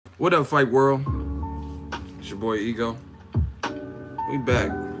What up, Fight World? It's your boy Ego. We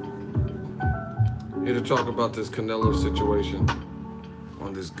back. Here to talk about this Canelo situation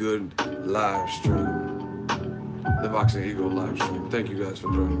on this good live stream. The Boxing Ego live stream. Thank you guys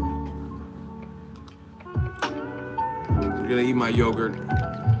for joining me. I'm gonna eat my yogurt.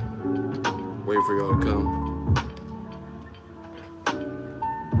 Wait for y'all to come.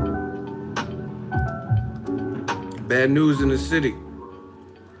 Bad news in the city.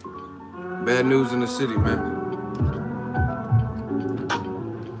 Bad news in the city, man.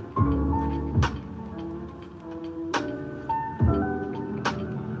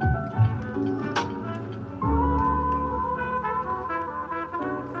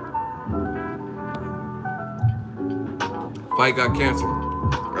 Fight got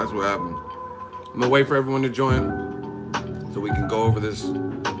canceled. That's what happened. I'm gonna wait for everyone to join so we can go over this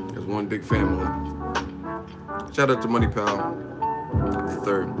as one big family. Shout out to Money Pal, the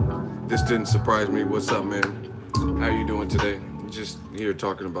third. This didn't surprise me. What's up, man? How you doing today? Just here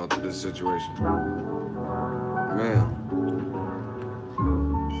talking about this situation. Man.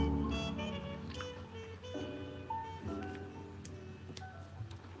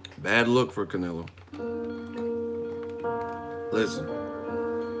 Bad look for Canelo. Listen.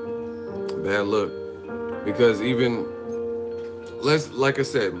 Bad look. Because even, like I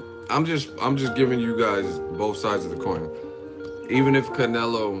said, I'm just giving you guys both sides of the coin. Even if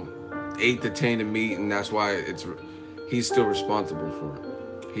Canelo ate the tainted meat and that's why he's still responsible for it.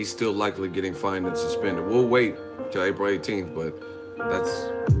 He's still likely getting fined and suspended. We'll wait till April 18th, but that's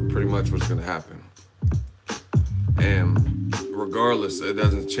pretty much what's gonna happen. And regardless, it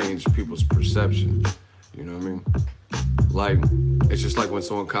doesn't change people's perception. You know what I mean? Like, it's just like when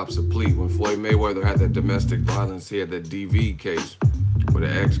someone cops a plea. When Floyd Mayweather had that domestic violence, he had that DV case with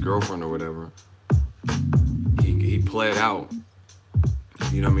an ex-girlfriend or whatever. He pled out,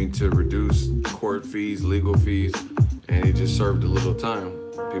 you know what I mean, to reduce court fees, legal fees, and he just served a little time.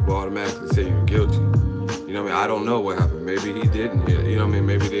 People automatically say you're guilty. You know what I mean? I don't know what happened. Maybe he didn't. You know what I mean?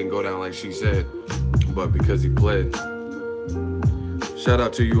 Maybe it didn't go down like she said, but because he pled. Shout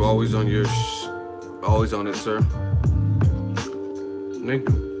out to you, always on it, sir. Thank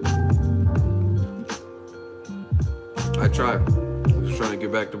you. I tried. I was trying to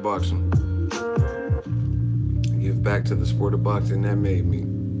get back to boxing. Give back to the sport of boxing that made me.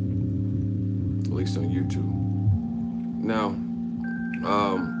 At least on YouTube. Now,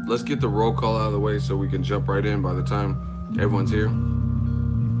 let's get the roll call out of the way so we can jump right in by the time everyone's here.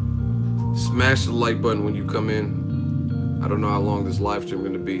 Smash the like button when you come in. I don't know how long this live stream is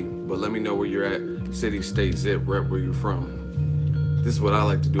going to be, but let me know where you're at. City, state, zip, rep, where you're from. This is what I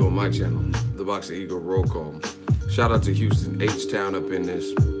like to do on my channel, the Boxing Ego roll call. Shout out to Houston, H-Town up in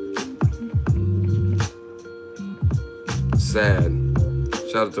this. Sad.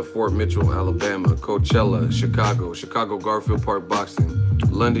 Shout out to Fort Mitchell, Alabama, Coachella, Chicago Garfield Park Boxing,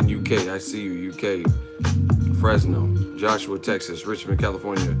 London, UK, I see you, UK, Fresno, Joshua, Texas, Richmond,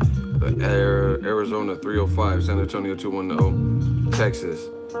 California, Arizona 305, San Antonio 210, Texas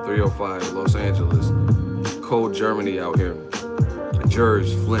 305, Los Angeles, cold Germany out here,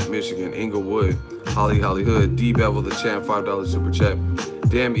 Jersey, Flint, Michigan, Inglewood, Hollywood, D Bevel the champ, $5 super chat.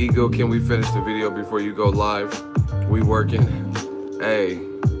 Damn Ego, can we finish the video before you go live? We working. Hey,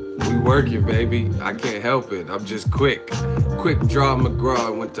 we working, baby. I can't help it. I'm just quick. Quick draw McGraw. I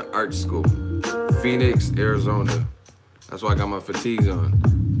went to art school. Phoenix, Arizona. That's why I got my fatigues on.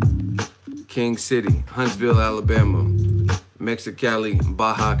 King City, Huntsville, Alabama. Mexicali,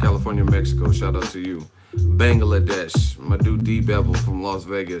 Baja, California, Mexico. Shout out to you. Bangladesh, my dude D Bevel from Las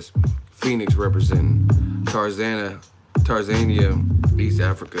Vegas. Phoenix representing. Tanzania, East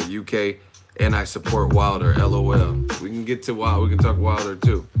Africa, UK. And I support Wilder, LOL. We can get to Wilder, we can talk Wilder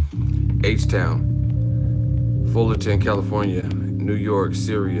too. H-Town, Fullerton, California, New York,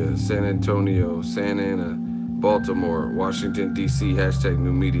 Syria, San Antonio, Santa Ana, Baltimore, Washington, D.C., hashtag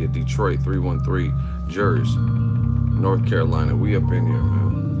new media, Detroit, 313, Jersey, North Carolina. We up in here,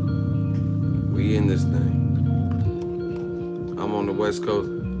 man. We in this thing. I'm on the West Coast,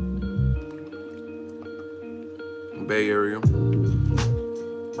 Bay Area,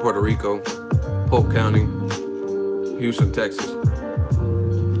 Puerto Rico, Polk County, Houston, Texas.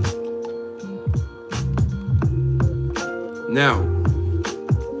 Now,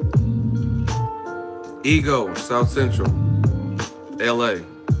 Ego, South Central, LA.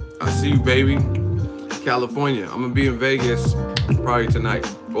 I see you, baby. California. I'm gonna be in Vegas probably tonight.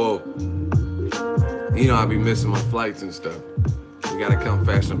 Well, you know, I'll be missing my flights and stuff. You gotta come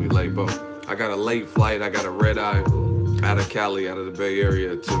fast on me late, but I got a late flight. I got a red eye out of Cali, out of the Bay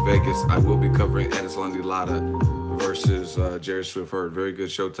Area to Vegas. I will be covering Edeslandi Lada versus Jerry Swift Hurd. Very good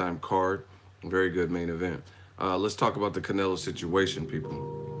Showtime card. Very good main event. Let's talk about the Canelo situation, people.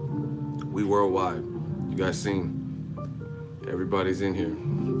 We worldwide. You guys seen? Everybody's in here.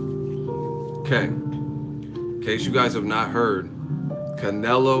 Okay. In case you guys have not heard,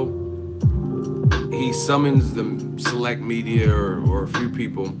 Canelo, he summons the select media or a few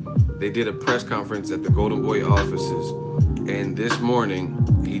people. They did a press conference at the Golden Boy offices. And this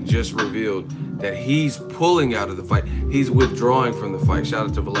morning, he just revealed that he's pulling out of the fight. He's withdrawing from the fight. Shout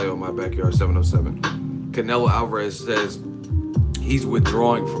out to Vallejo, my backyard 707. Canelo Alvarez says he's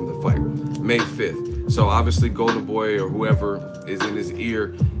withdrawing from the fight May 5th. So obviously Golden Boy or whoever is in his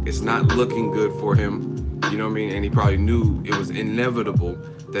ear, it's not looking good for him. You know what I mean? And he probably knew it was inevitable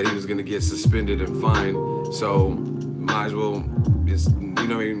that he was going to get suspended and fined. So might as well, just, you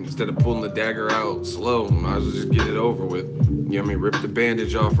know what I mean, instead of pulling the dagger out slow, might as well just get it over with. You know what I mean? Rip the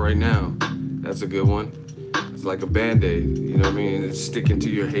bandage off right now. That's a good one. It's like a Band-Aid, you know what I mean? It's sticking to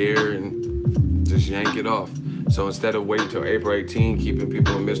your hair and just yank it off. So instead of waiting till April 18, keeping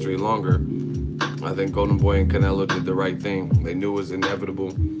people in mystery longer, I think Golden Boy and Canelo did the right thing. They knew it was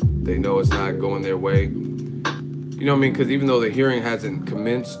inevitable. They know it's not going their way. You know what I mean? Because even though the hearing hasn't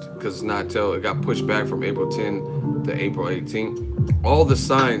commenced, because it's not till it got pushed back from April 10 to April 18, all the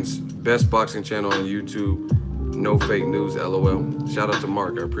signs, best boxing channel on YouTube, no fake news, LOL. Shout out to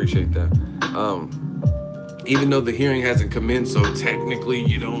Mark, I appreciate that. Even though the hearing hasn't commenced, so technically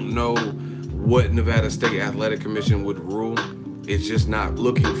you don't know what Nevada State Athletic Commission would rule. It's just not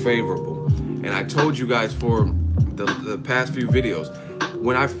looking favorable. And I told you guys for the past few videos,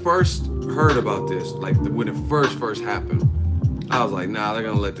 when I first heard about this, like when it first happened, I was like, nah, they're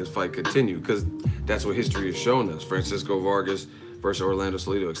gonna let this fight continue because that's what history has shown us. Francisco Vargas versus Orlando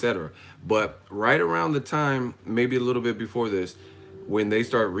Salido, etc. But right around the time, maybe a little bit before this, when they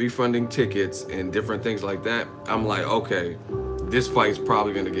start refunding tickets and different things like that, I'm like, okay, this fight's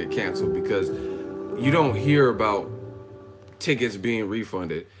probably gonna get canceled because you don't hear about tickets being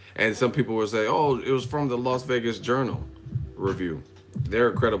refunded. And some people will say, oh, it was from the Las Vegas Journal review. They're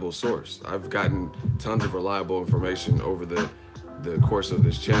a credible source. I've gotten tons of reliable information over the course of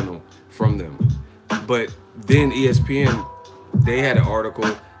this channel from them. But then ESPN, they had an article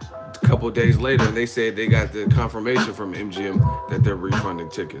a couple of days later, and they said they got the confirmation from MGM that they're refunding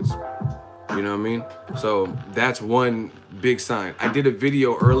tickets. You know what I mean? So that's one big sign. I did a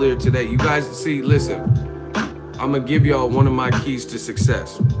video earlier today. You guys see, listen, I'm gonna give y'all one of my keys to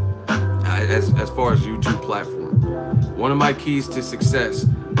success as far as YouTube platform. One of my keys to success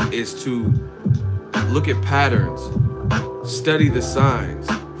is to look at patterns, study the signs,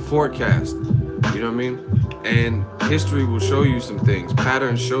 forecast, you know what I mean? And history will show you some things.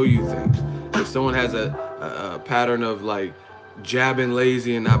 Patterns show you things. If someone has a pattern of like jabbing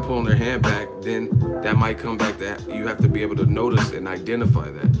lazy and not pulling their hand back, then that might come back. That you have to be able to notice and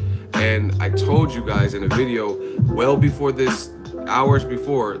identify that. And I told you guys in a video well before this, hours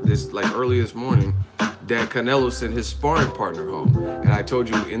before this, like early this morning, that Canelo sent his sparring partner home. And I told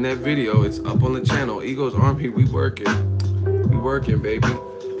you in that video, it's up on the channel, Ego's Armpit, we working, baby.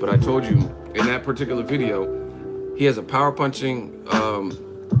 But I told you in that particular video, he has a power punching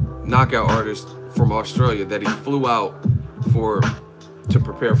knockout artist from Australia that he flew out to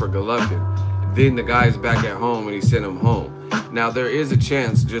prepare for Golovkin. Then the guy's back at home and he sent him home. Now there is a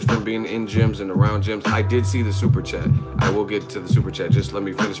chance, just from being in gyms and around gyms, I did see the super chat. I will get to the super chat, just let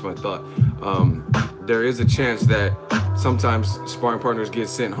me finish my thought. There is a chance that sometimes sparring partners get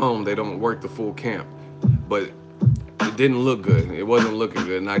sent home, they don't work the full camp. But it didn't look good. It wasn't looking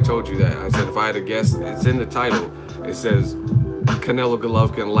good, and I told you that. I said if I had to guess, it's in the title. It says Canelo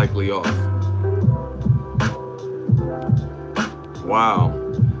Golovkin likely off. Wow.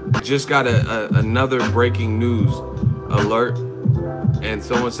 Just got another breaking news alert, and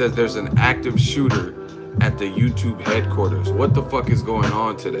someone says there's an active shooter at the YouTube headquarters. What the fuck is going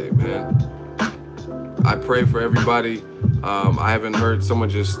on today, man? I pray for everybody. I haven't heard, someone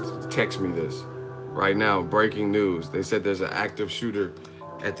just text me this right now, breaking news. They said there's an active shooter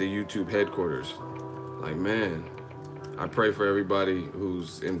at the YouTube headquarters. Like, man, I pray for everybody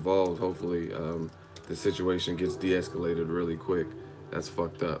who's involved. Hopefully the situation gets de-escalated really quick. That's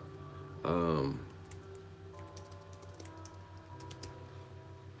fucked up.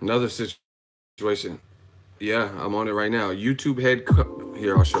 Another situation. Yeah, I'm on it right now. YouTube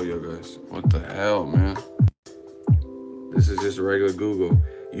here, I'll show you guys. What the hell, man? This is just regular Google.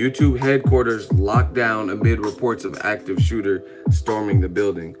 YouTube headquarters locked down amid reports of active shooter storming the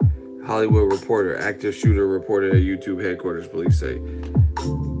building. Hollywood Reporter, active shooter reported at YouTube headquarters, police say.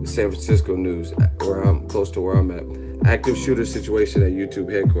 San Francisco News, where I'm close to where I'm at. Active shooter situation at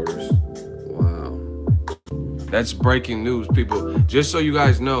YouTube headquarters. Wow. That's breaking news, people. Just so you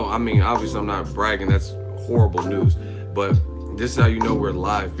guys know, I mean, obviously I'm not bragging. That's horrible news. But this is how you know we're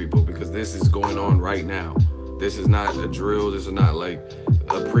live, people, because this is going on right now. This is not a drill. This is not like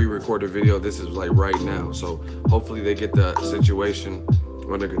a pre-recorded video. This is like right now. So hopefully they get the situation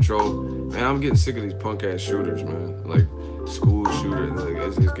under control. Man, I'm getting sick of these punk ass shooters, man. Like school shooters. Like,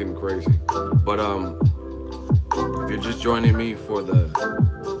 it's getting crazy. But if you're just joining me for the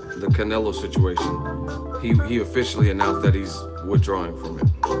Canelo situation, he officially announced that he's withdrawing from it.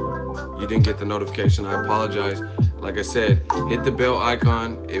 You didn't get the notification. I apologize. Like I said, hit the bell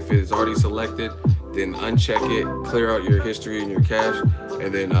icon if it's already selected. Then uncheck it, clear out your history and your cache,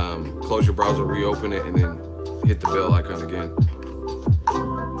 and then close your browser, reopen it, and then hit the bell icon again.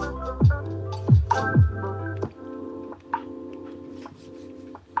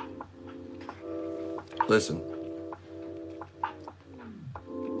 Listen.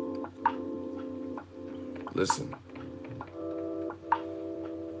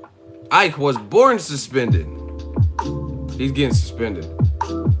 Ike was born suspended. He's getting suspended.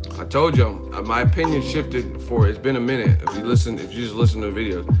 I told you, my opinion shifted it's been a minute. If you just listen to the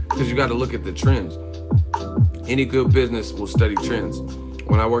videos, because you got to look at the trends. Any good business will study trends.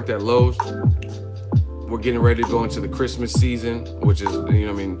 When I worked at Lowe's, we're getting ready to go into the Christmas season, which is,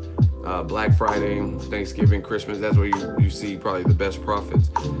 Black Friday, Thanksgiving, Christmas. That's where you see probably the best profits.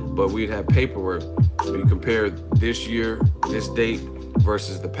 But we'd have paperwork. We compare this year, this date,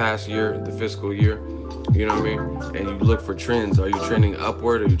 versus the past year, the fiscal year. You know what I mean? And you look for trends. Are you trending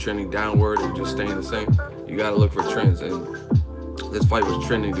upward? Are you trending downward? Are you just staying the same? You got to look for trends. And this fight was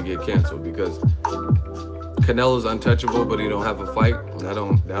trending to get canceled because Canelo's untouchable, but he don't have a fight. That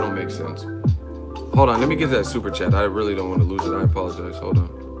don't make sense. Hold on, let me get that super chat. I really don't want to lose it. I apologize. Hold on.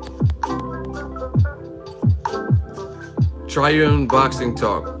 Triune Boxing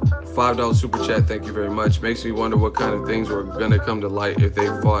Talk. $5 super chat. Thank you very much. Makes me wonder what kind of things were gonna come to light if they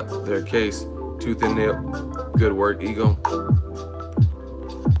fought their case tooth and nail. Good work, Ego.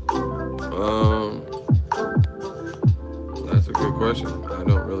 That's a good question. I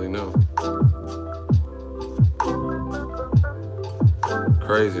don't really know.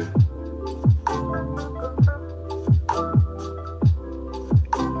 Crazy.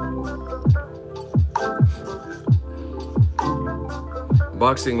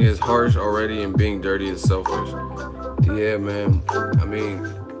 Boxing is harsh already, and being dirty is selfish. Yeah, man. I mean,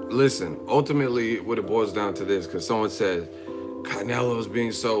 listen, ultimately what it boils down to this, because someone said Canelo's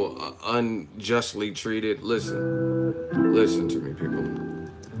being so unjustly treated. Listen to me, people.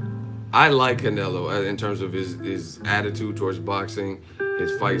 I like Canelo in terms of his attitude towards boxing,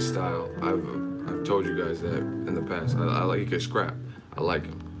 his fight style. I've told you guys that in the past. I like, he could scrap. I like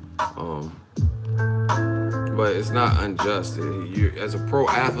him. But it's not unjust. As a pro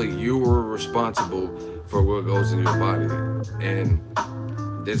athlete, you were responsible for what goes in your body, and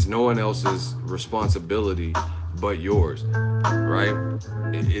there's no one else's responsibility but yours, right?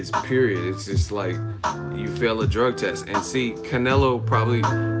 It's period. It's just like you fail a drug test. And see, Canelo probably,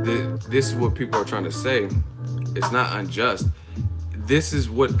 this is what people are trying to say. It's not unjust. This is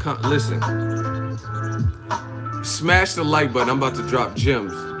what, listen, smash the like button. I'm about to drop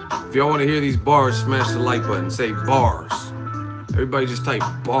gems. If y'all want to hear these bars, smash the like button. Say bars. Everybody just type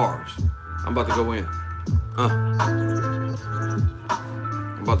bars. I'm about to go in. I'm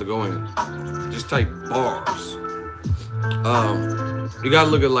about to go in. Just type bars. You gotta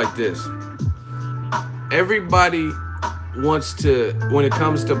look at it like this. Everybody wants to, when it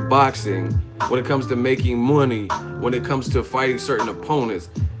comes to boxing, when it comes to making money, when it comes to fighting certain opponents,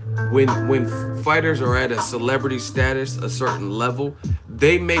 when fighters are at a celebrity status, a certain level,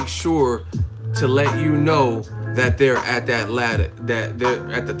 they make sure to let you know that they're at that ladder, that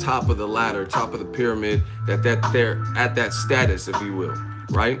they're at the top of the ladder, top of the pyramid, that they're at that status, if you will,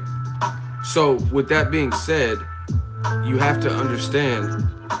 right? So with that being said, you have to understand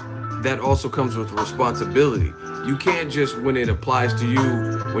that also comes with responsibility. You can't just, when it applies to you,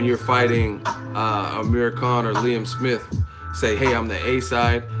 when you're fighting Amir Khan or Liam Smith, say, hey, I'm the A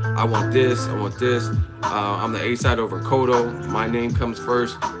side, I want this, I'm the A side over Cotto, my name comes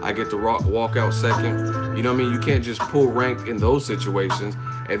first, I get to walk out second. You know what I mean? You can't just pull rank in those situations,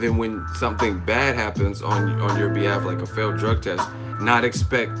 and then when something bad happens on your behalf, like a failed drug test, not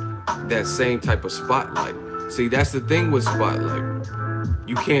expect that same type of spotlight. See, that's the thing with spotlight.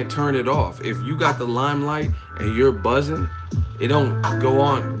 You can't turn it off. If you got the limelight and you're buzzing, it don't go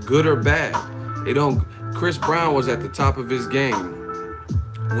on good or bad. It don't. Chris Brown was at the top of his game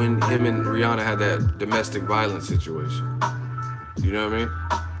when him and Rihanna had that domestic violence situation. You know what I mean?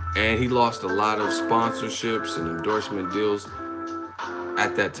 And he lost a lot of sponsorships and endorsement deals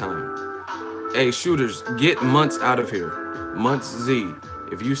at that time. Hey, shooters, get Months out of here. Months Z.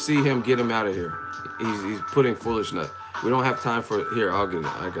 If you see him, get him out of here. He's putting foolishness. We don't have time for it. Here, I'll get it.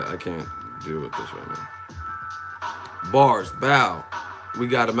 I can't deal with this right now. Bars, bow. We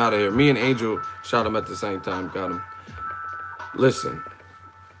got him out of here. Me and Angel shot him at the same time. Got him. Listen,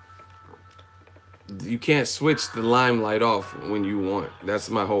 you can't switch the limelight off when you want. That's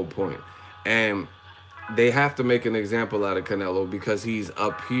my whole point. And they have to make an example out of Canelo because he's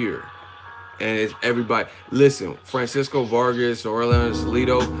up here. And it's everybody. Listen, Francisco Vargas, Orlando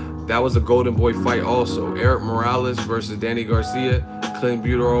Salido, that was a Golden Boy fight also. Eric Morales versus Danny Garcia, Clint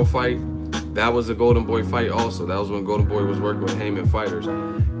Butero fight, that was a Golden Boy fight also. That was when Golden Boy was working with Heyman Fighters.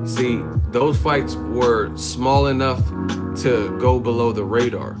 See, those fights were small enough to go below the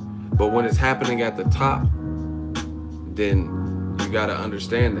radar. But when it's happening at the top, then you got to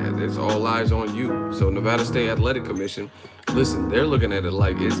understand that. It's all eyes on you. So Nevada State Athletic Commission, listen, they're looking at it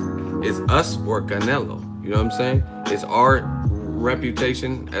like it's us or Canelo. You know what I'm saying? It's our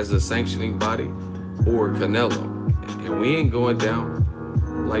reputation as a sanctioning body or Canelo. And we ain't going down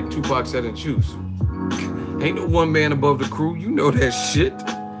like Tupac said in Juice. Ain't no one man above the crew. You know that shit.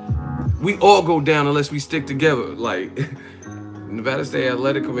 We all go down unless we stick together. Like Nevada State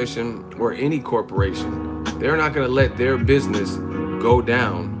Athletic Commission or any corporation, they're not going to let their business go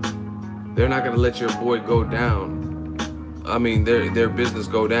down. They're not going to let your boy go down. I mean, their business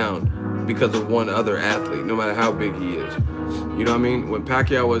go down because of one other athlete, no matter how big he is. You know what I mean? When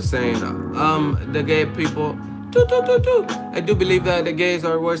Pacquiao was saying, the gay people, I do believe that the gays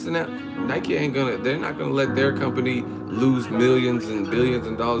are worse than that. Nike they're not gonna let their company lose millions and billions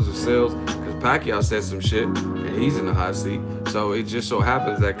of dollars of sales because Pacquiao said some shit and he's in the hot seat. So it just so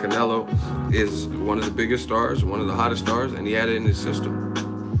happens that Canelo is one of the biggest stars, one of the hottest stars, and he had it in his system.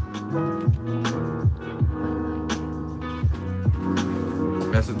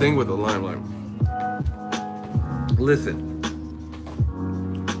 That's the thing with the limelight. Listen,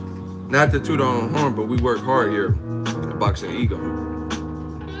 not to toot our own horn, but we work hard here at Boxing Ego.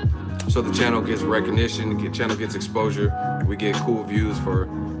 So the channel gets recognition, the channel gets exposure, we get cool views for,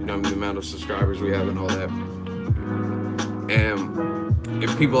 you know, the amount of subscribers we have and all that. And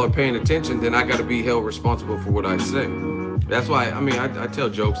if people are paying attention, then I got to be held responsible for what I say. That's why, I mean, I tell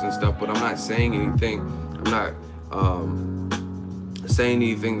jokes and stuff, but I'm not saying anything. I'm not saying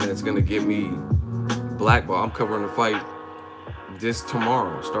anything that's going to get me blackball. I'm covering the fight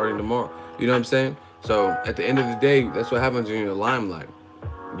starting tomorrow. You know what I'm saying? So at the end of the day, that's what happens when you're in the limelight.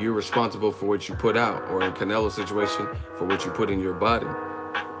 You're responsible for what you put out, or in Canelo's situation, for what you put in your body.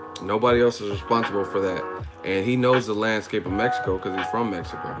 Nobody else is responsible for that. And he knows the landscape of Mexico because he's from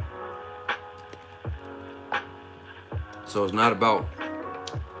Mexico. So it's not about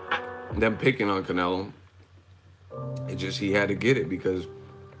them picking on Canelo. It's just he had to get it because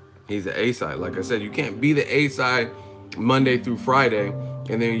he's the A side. Like I said, you can't be the A side Monday through Friday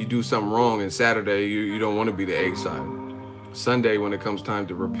and then you do something wrong, and Saturday you don't want to be the A side. Sunday, when it comes time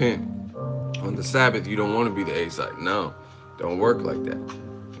to repent, on the Sabbath, you don't want to be the A side. No, don't work like that.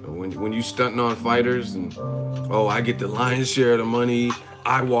 When you stunting on fighters and, oh, I get the lion's share of the money,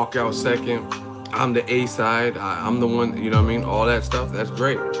 I walk out second, I'm the A side, I'm the one, you know what I mean? All that stuff, that's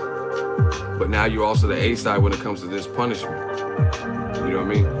great. But now you're also the A side when it comes to this punishment. You know what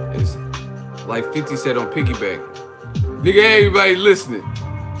I mean? It's like 50 said on Piggyback. Nigga, everybody listening.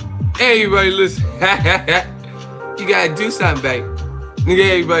 Everybody listening. You gotta do something, babe. Nigga,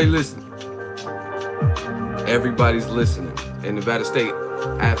 everybody listening. Everybody's listening. And Nevada State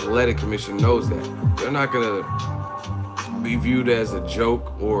Athletic Commission knows that. They're not gonna be viewed as a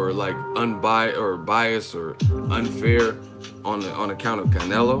joke or like unbiased or biased or unfair on account of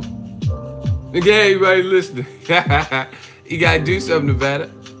Canelo. Nigga, everybody listening. You gotta do something, Nevada.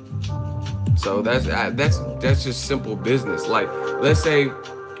 So that's just simple business. Like, let's say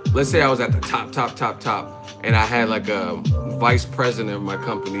I was at the top, and I had like a vice president of my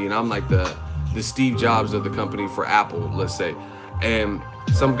company, and I'm like the Steve Jobs of the company for Apple, let's say. And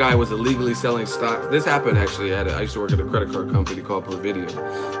some guy was illegally selling stocks. This happened actually I used to work at a credit card company called Providium,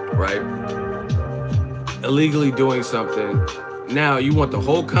 right? Illegally doing something. Now you want the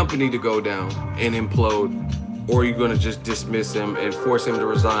whole company to go down and implode, or you're gonna just dismiss him and force him to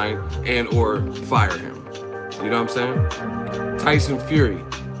resign and or fire him. You know what I'm saying? Tyson Fury,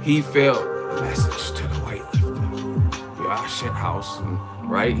 he failed. Message to the weightlifter. Yeah, shit house,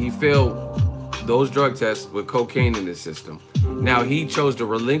 right? He failed those drug tests with cocaine in his system. Now he chose to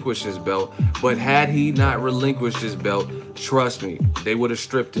relinquish his belt, but had he not relinquished his belt, trust me, they would have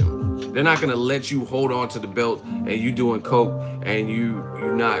stripped him. They're not gonna let you hold on to the belt and you doing coke and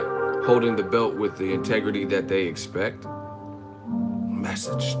you're not holding the belt with the integrity that they expect.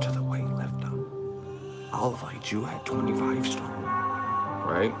 Message to the weightlifter. I'll fight you at 25 strong.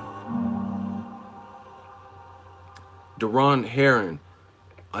 Right? Deron Heron,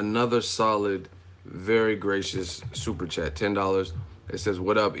 another solid, very gracious super chat, $10. It says,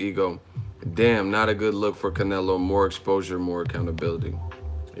 "What up, Ego? Damn, not a good look for Canelo. More exposure, more accountability."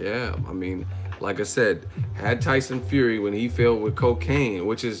 Yeah, I mean, like I said, had Tyson Fury when he failed with cocaine,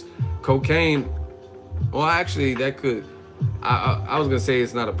 which is cocaine. Well, actually, that could. I was gonna say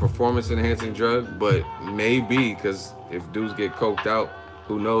it's not a performance-enhancing drug, but maybe, because if dudes get coked out,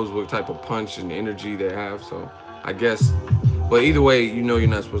 who knows what type of punch and energy they have. So I guess, but either way, you know you're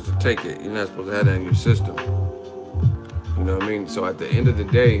not supposed to take it. You're not supposed to have that in your system. You know what I mean? So at the end of the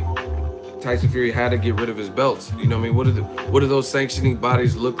day, Tyson Fury had to get rid of his belts. You know what I mean? What do those sanctioning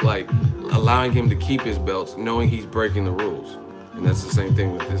bodies look like, allowing him to keep his belts, knowing he's breaking the rules? And that's the same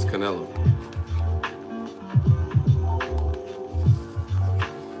thing with this Canelo.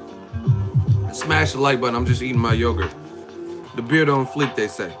 Smash the like button. I'm just eating my yogurt. The beard on fleek, they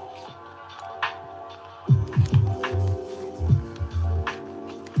say.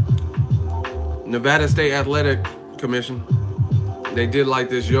 Nevada State Athletic Commission, they did like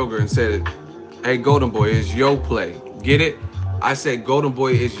this yogurt and said, "Hey, Golden Boy, it's yo play." Get it? I said Golden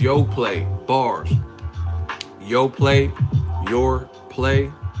Boy is yo play. Bars. Yo play, your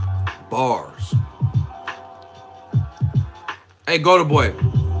play, bars. Hey, Golden Boy,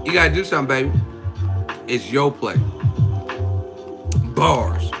 you gotta do something, baby. It's yo play.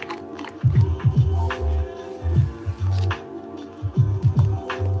 Bars.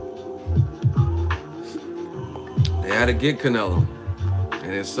 They had to get Canelo,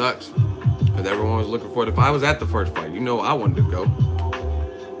 and it sucks because everyone was looking for it. If I was at the first fight, you know I wanted to go.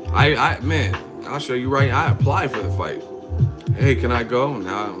 Man, I'll show you right. I applied for the fight. Hey, can I go?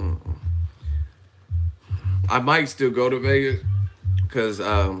 Now I might still go to Vegas because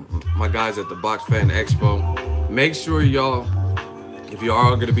my guys at the Box Fan Expo. Make sure y'all, if you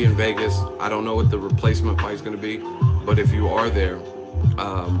are going to be in Vegas, I don't know what the replacement fight is going to be, but if you are there,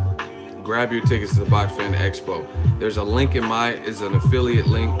 grab your tickets to the Box Fan Expo. There's a link it's an affiliate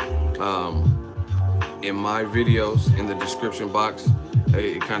link in my videos in the description box.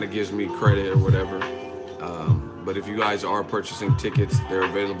 It kind of gives me credit or whatever. But if you guys are purchasing tickets, they're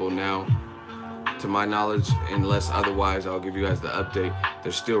available now. To my knowledge, unless otherwise, I'll give you guys the update.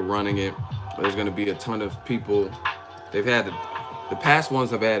 They're still running it. There's going to be a ton of people. They've had the past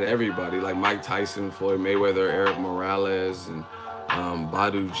ones have had everybody, like Mike Tyson, Floyd Mayweather, Eric Morales, and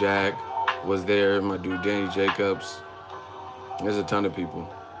Badu Jack was there. My dude Danny Jacobs. There's a ton of people.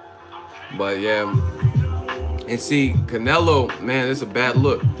 But yeah, and see, Canelo, man, it's a bad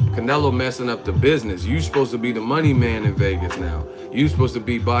look. Canelo messing up the business. You supposed to be the money man in Vegas now. You supposed to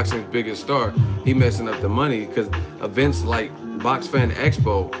be boxing's biggest star. He messing up the money because events like Box Fan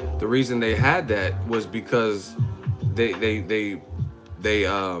Expo, the reason they had that was because they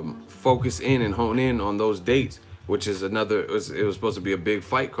focus in and hone in on those dates, which is it was supposed to be a big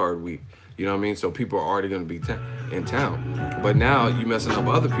fight card week. You know what I mean? So people are already going to be in town. But now you messing up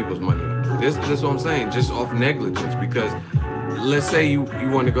other people's money. This is what I'm saying, just off negligence. Because let's say you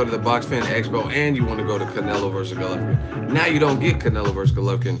want to go to the Box Fan Expo and you want to go to Canelo versus Golovkin. Now you don't get Canelo versus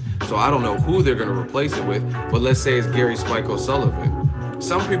Golovkin. So I don't know who they're going to replace it with. But let's say it's Gary Spike O'Sullivan.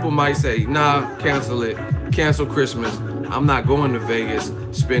 Some people might say, nah, cancel it. Cancel Christmas. I'm not going to Vegas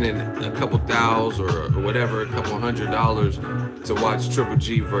spending a couple thousand or whatever, a couple $100 to watch Triple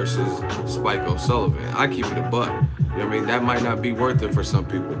G versus Spike O'Sullivan. I keep it a buck. You know what I mean? That might not be worth it for some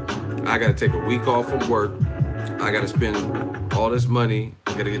people. I got to take a week off from work. I got to spend all this money.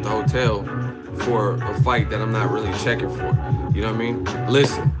 I got to get the hotel for a fight that I'm not really checking for. You know what I mean?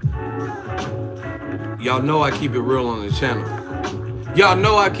 Listen, y'all know I keep it real on the channel. Y'all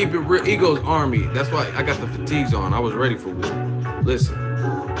know I keep it real. Ego's Army. That's why I got the fatigues on. I was ready for war. Listen,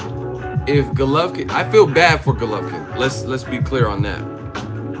 if Golovkin, I feel bad for Golovkin. Let's be clear on that.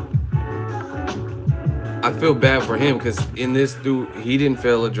 I feel bad for him because in this dude, he didn't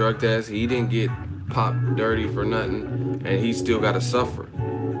fail a drug test. He didn't get popped dirty for nothing, and he still got to suffer.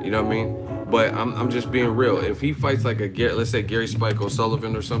 You know what I mean? But I'm just being real. If he fights like let's say Gary Spike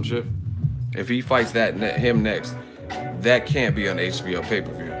O'Sullivan or some shit, if he fights him next, that can't be on HBO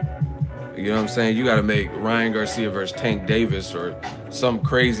pay-per-view. You know what I'm saying? You got to make Ryan Garcia versus Tank Davis or some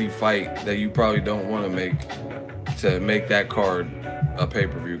crazy fight that you probably don't want to make that card a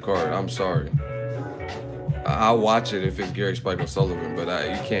pay-per-view card. I'm sorry. I'll watch it if it's Gary Spike O'Sullivan, but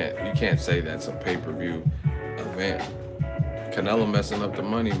you can't say that's a pay-per-view event. Canelo messing up the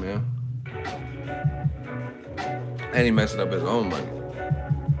money, man. And he messing up his own money.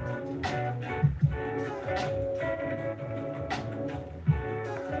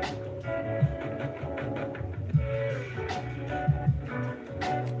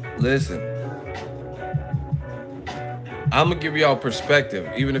 Listen, I'm gonna give y'all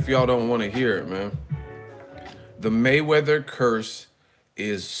perspective, even if y'all don't want to hear it, man. The Mayweather curse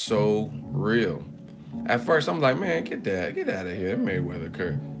is so real. At first, I'm like, man, get out of here, Mayweather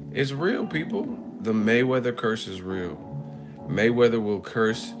curse. It's real, people. The Mayweather curse is real. Mayweather will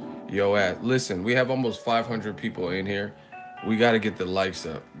curse yo ass. Listen, we have almost 500 people in here. We got to get the likes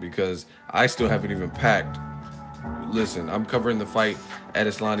up because I still haven't even packed. Listen, I'm covering the fight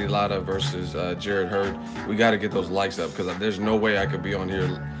Adeslani Lada versus Jared Hurd. We got to get those likes up because there's no way I could be on here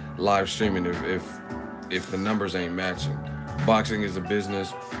live streaming if the numbers ain't matching. Boxing is a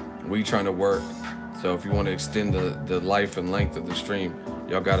business. We trying to work. So if you want to extend the life and length of the stream,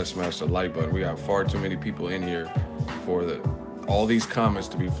 y'all got to smash the like button. We got far too many people in here for all these comments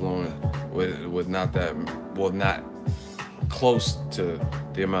to be flowing with not that, well, not close to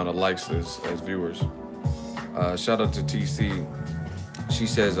the amount of likes as viewers. Shout out to TC. She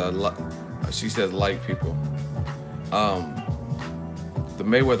says like people. The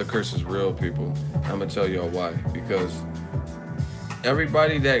Mayweather curse is real, people. I'm gonna tell y'all why. Because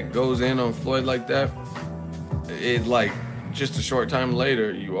everybody that goes in on Floyd like that, it like just a short time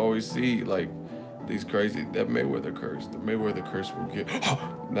later, you always see like these crazy that Mayweather curse. The Mayweather curse will get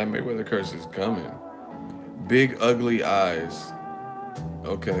that Mayweather curse is coming. Big ugly eyes.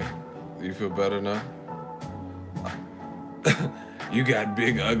 Okay, you feel better now? You got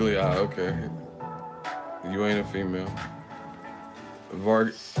big ugly eye. Okay, you ain't a female.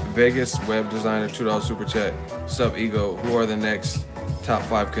 Vegas web designer $2 super chat. Sup ego? Who are the next top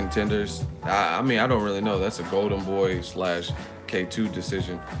 5 contenders? I mean, I don't really know. That's a Golden Boy / K2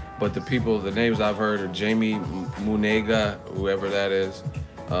 decision. But the names I've heard are Jamie Munega, whoever that is.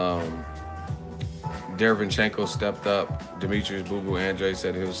 Derevyanchenko stepped up. Demetrius Boo Boo Andre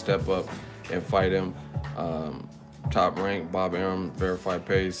said he'll step up and fight him. Top rank Bob Arum verified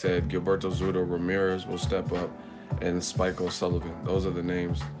page said Gilberto Zudo Ramirez will step up. And Spike O'Sullivan. Those are the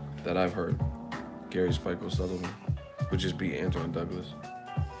names that I've heard. Gary Spike O'Sullivan would just beat Antoine Douglas.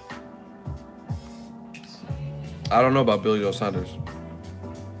 I don't know about Billy Joe Saunders.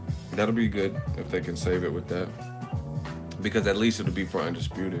 That'll be good if they can save it with that. Because at least it'll be for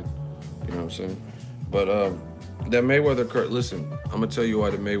Undisputed. You know what I'm saying? But that Mayweather curse, listen, I'm going to tell you why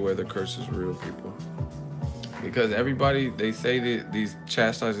the Mayweather curse is real, people. Because everybody, they say these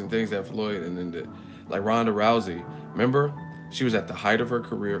chastising things at Floyd and then like Ronda Rousey, remember? She was at the height of her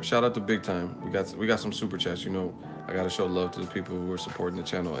career. Shout out to Big Time. We got some super chats. You know, I gotta show love to the people who are supporting the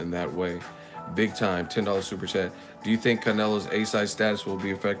channel in that way. Big Time, $10 super chat. Do you think Canelo's A-side status will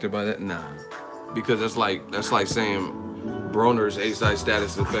be affected by that? Nah, because that's like saying Broner's A-side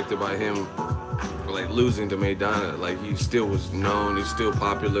status is affected by him like losing to Maidana. Like he still was known, he's still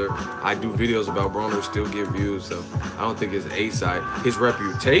popular. I do videos about Broner, still get views. So I don't think his A-side, his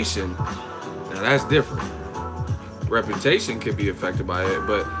reputation. Now that's different. Reputation could be affected by it,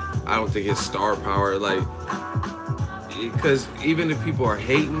 but I don't think his star power, like, because even if people are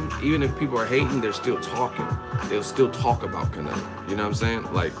hating, they're still talking. They'll still talk about Canelo. You know what I'm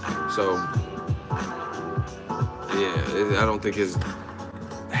saying? Like, so, yeah, I don't think his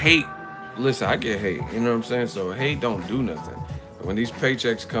hate. Listen, I get hate. You know what I'm saying? So hate don't do nothing. When these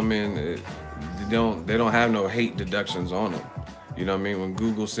paychecks come in, they don't have no hate deductions on them. You know what I mean? When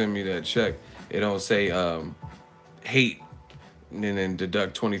Google send me that check, it don't say hate and then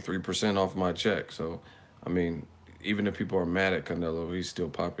deduct 23% off my check. So, I mean, even if people are mad at Canelo, he's still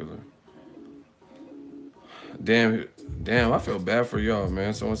popular. Damn, I feel bad for y'all,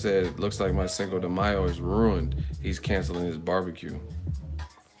 man. Someone said, it looks like my Cinco de Mayo is ruined. He's canceling his barbecue.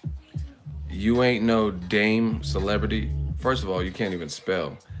 You ain't no Dame celebrity. First of all, you can't even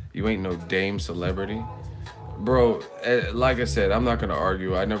spell. You ain't no Dame celebrity. Bro, like I said, I'm not going to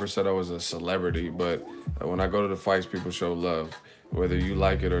argue. I never said I was a celebrity, but when I go to the fights, people show love. Whether you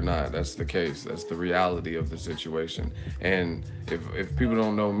like it or not, that's the case. That's the reality of the situation. And if people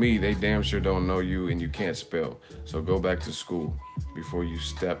don't know me, they damn sure don't know you, and you can't spell. So go back to school before you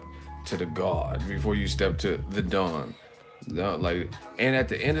step to the God, before you step to the dawn. No, like, and at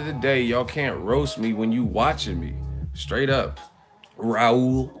the end of the day, y'all can't roast me when you watching me. Straight up.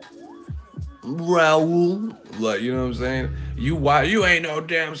 Raul, like, you know what I'm saying? You ain't no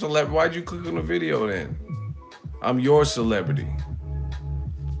damn celebrity. Why'd you click on the video then? I'm your celebrity.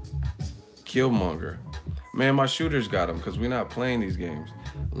 Killmonger. Man, my shooters got him because we're not playing these games.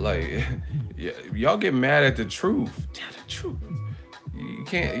 Like, y'all get mad at the truth. Tell the truth. You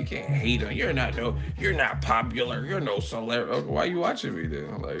can't hate on. You're not popular. You're no celebrity. Okay, why are you watching me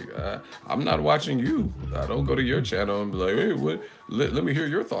then? Like, I'm not watching you. I don't go to your channel and be like, hey, what? Let me hear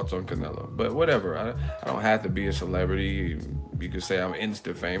your thoughts on Canelo. But whatever. I don't have to be a celebrity. You could say I'm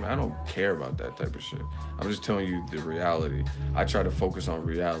insta fame. I don't care about that type of shit. I'm just telling you the reality. I try to focus on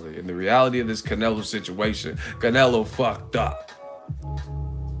reality. And the reality of this Canelo situation, Canelo fucked up.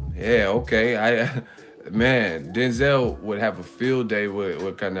 Yeah, okay. Man, Denzel would have a field day with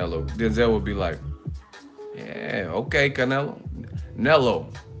Canelo. Denzel would be like, yeah, okay, Canelo.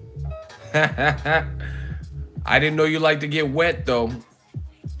 Nello. I didn't know you like to get wet, though.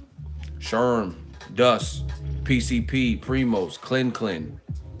 Sherm, Dust, PCP, Primos, Clin,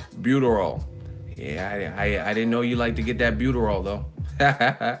 Buterol. Yeah, I didn't know you like to get that Buterol, though.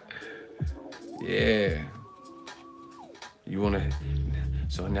 Yeah. You want to...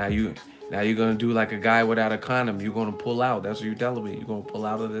 So now you're gonna do like a guy without a condom. You're gonna pull out. That's what you're telling me. You're gonna pull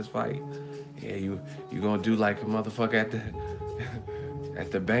out of this fight. Yeah, you're gonna do like a motherfucker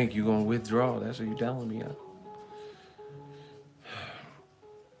at the bank. You're gonna withdraw. That's what you're telling me.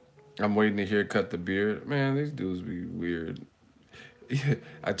 I'm waiting to hear cut the beard. Man, these dudes be weird.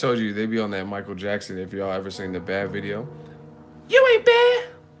 I told you they be on that Michael Jackson. If y'all ever seen the Bad video, you ain't bad.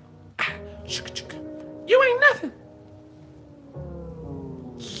 You ain't nothing.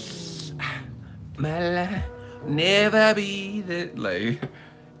 My life never be that. Like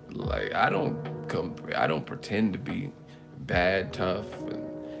I don't pretend to be bad, tough.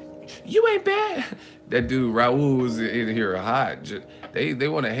 And you ain't bad. That dude Raul was in here hot. They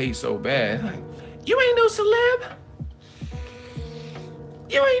want to hate so bad. Like, you ain't no celeb.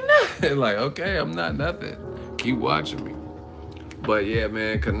 You ain't nothing. Like, okay, I'm not nothing. Keep watching me. But yeah,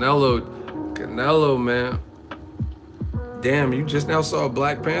 man, Canelo, man. Damn, you just now saw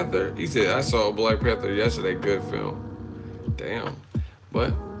Black Panther? He said, I saw Black Panther yesterday. Good film. Damn.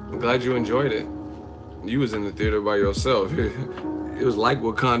 But I'm glad you enjoyed it. You was in the theater by yourself. It was like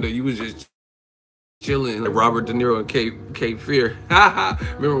Wakanda. You was just chilling. Like Robert De Niro and Cape Fear.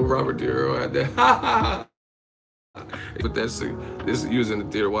 Remember when Robert De Niro had that? But you was in the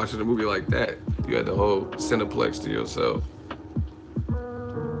theater watching a movie like that. You had the whole Cineplex to yourself.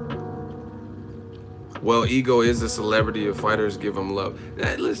 Well, ego is a celebrity if fighters give him love.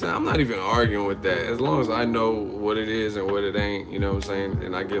 Listen, I'm not even arguing with that. As long as I know what it is and what it ain't, you know what I'm saying,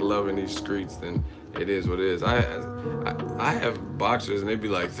 and I get love in these streets, then it is what it is. I have boxers and they be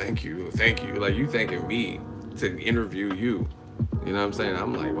like, thank you. Like, you thanking me to interview you. You know what I'm saying?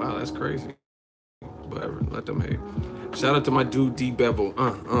 I'm like, wow, that's crazy. Whatever, let them hate. Shout out to my dude D Bevel,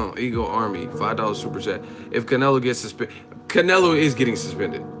 Ego Army, $5 super chat. If Canelo gets suspended, Canelo is getting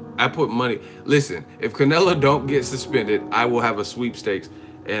suspended. I put money. Listen, if Canelo don't get suspended, I will have a sweepstakes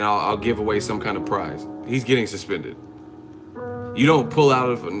and I'll give away some kind of prize. He's getting suspended. You don't pull out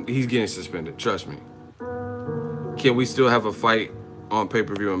of, he's getting suspended. Trust me. Can we still have a fight on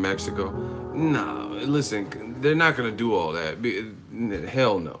pay-per-view in Mexico? No, listen, they're not going to do all that.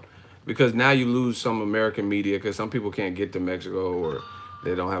 Hell no. Because now you lose some American media because some people can't get to Mexico or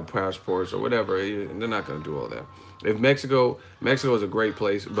they don't have passports or whatever. They're not going to do all that. If Mexico is a great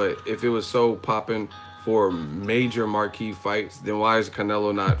place, but if it was so popping for major marquee fights, then why has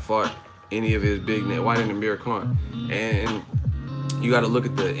Canelo not fought any of his big names? Why didn't Amir Khan? And you got to look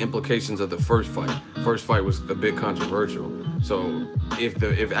at the implications of the first fight. First fight was a bit controversial. So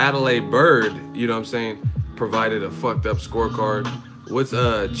if Adelaide Bird, you know what I'm saying, provided a fucked up scorecard, what's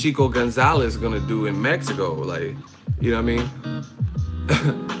Chico Gonzalez gonna do in Mexico? Like, you know what I mean?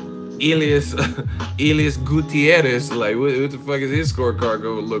 Elias Gutierrez, like, what the fuck is his scorecard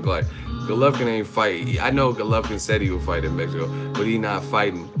gonna look like? Golovkin ain't fight. I know Golovkin said he would fight in Mexico, but he not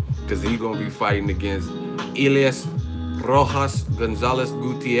fighting because he gonna be fighting against Elias Rojas Gonzalez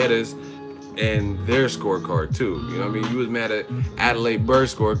Gutierrez and their scorecard too. You know what I mean? You was mad at Adelaide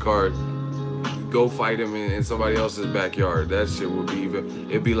Bird's scorecard. Go fight him in somebody else's backyard. That shit would be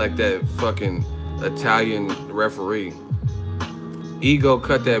it'd be like that fucking Italian referee. Ego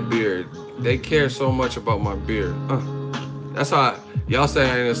cut that beard. They care so much about my beard. That's how y'all say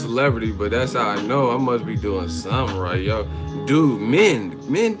I ain't a celebrity, but that's how I know I must be doing something right, yo. Dude,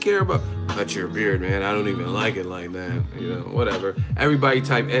 men care about cut your beard, man. I don't even like it like that. You know, whatever. Everybody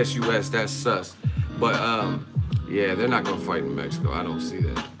type SUS, that's sus. But yeah, they're not gonna fight in Mexico. I don't see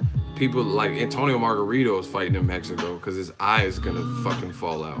that. People like Antonio Margarito is fighting in Mexico because his eye is gonna fucking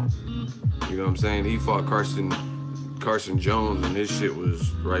fall out. You know what I'm saying? He fought Carson Jones and his shit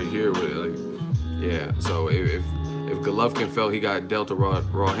was right here with like, yeah. So if Golovkin felt he got dealt a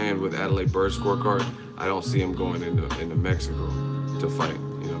raw hand with Adelaide Bird's scorecard, I don't see him going into Mexico to fight.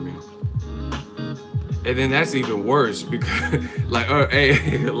 You know what I mean? And then that's even worse because, like,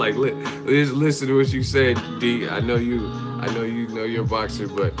 hey, like, just listen to what you said, D. I know you know you're a boxer,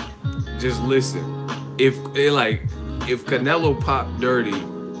 but just listen. If Canelo popped dirty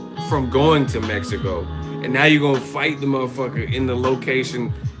from going to Mexico, and now you're gonna fight the motherfucker in the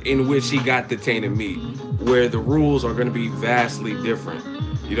location in which he got detained and meat, where the rules are gonna be vastly different.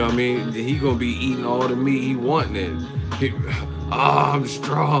 You know what I mean? He gonna be eating all the meat he wanting it. I'm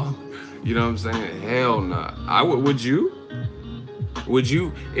strong. You know what I'm saying? Hell nah. Would you? Would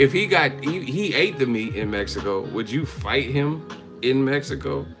you if he ate the meat in Mexico, would you fight him in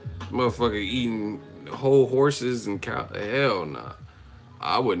Mexico? Motherfucker eating whole horses and cow. Hell nah.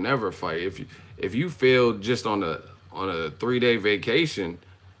 I would never fight. If you failed just on a 3-day vacation,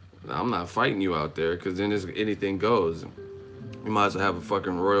 I'm not fighting you out there because then anything goes. You might as well have a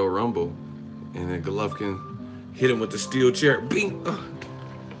fucking Royal Rumble, and then Golovkin hit him with the steel chair. Bing.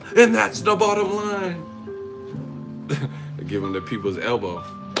 And that's the bottom line. Give him the people's elbow.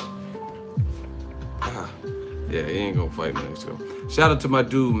 Yeah, he ain't gonna fight Mexico. Shout out to my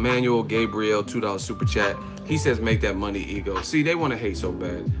dude Manuel Gabriel, $2 super chat. He says make that money, Ego. See, they want to hate so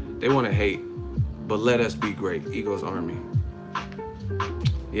bad. They want to hate, but let us be great. Ego's army.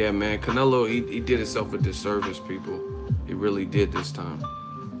 Yeah, man, Canelo, he did himself a disservice, people. He really did this time.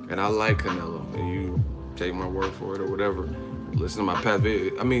 And I like Canelo. And you take my word for it or whatever. Listen to my past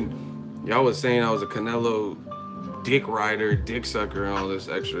video. I mean, y'all was saying I was a Canelo dick rider, dick sucker, and all this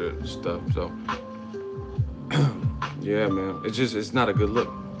extra stuff. So, yeah, man, it's not a good look.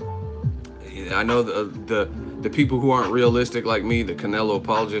 I know the people who aren't realistic like me, the Canelo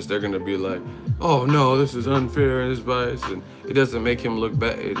apologists, they're gonna be like, oh no, this is unfair and it's biased, and it doesn't make him look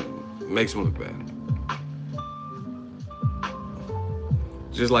bad. It makes him look bad.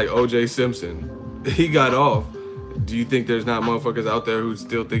 Just like O.J. Simpson, he got off. Do you think there's not motherfuckers out there who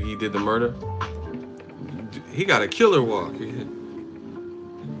still think he did the murder? He got a killer walk.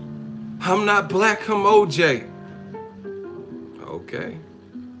 I'm not black, I'm OJ. Okay.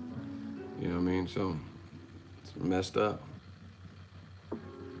 You know what I mean? So, it's messed up.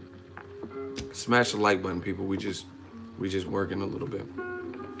 Smash the like button, people. We just working a little bit.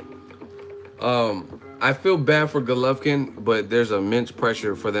 I feel bad for Golovkin, but there's immense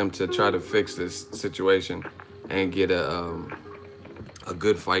pressure for them to try to fix this situation and get a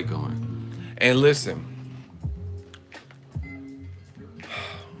good fight going. And listen,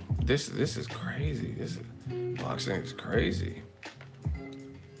 this is crazy. Boxing is crazy.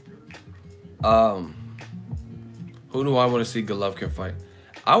 Who do I want to see Golovkin fight?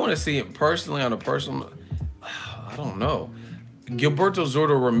 I want to see him personally on a personal. I don't know. Gilberto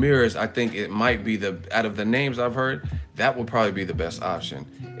Zordo Ramirez, I think it might be out of the names I've heard, that will probably be the best option.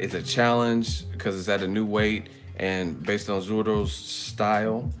 It's a challenge because it's at a new weight and based on Zordo's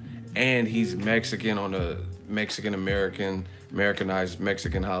style, and he's Mexican on a Americanized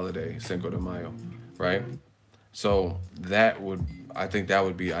Mexican holiday, Cinco de Mayo, right? So I think that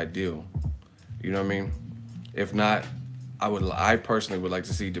would be ideal. You know what I mean? If not, I personally would like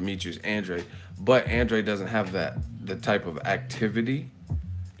to see Demetrius Andrade, but Andrade doesn't have the type of activity.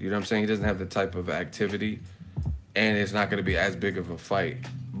 You know what I'm saying? He doesn't have the type of activity, and it's not going to be as big of a fight.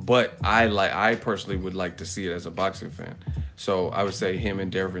 But I personally would like to see it as a boxing fan. So I would say him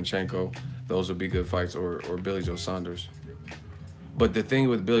and Derevyanchenko, those would be good fights, or Billy Joe Saunders. But the thing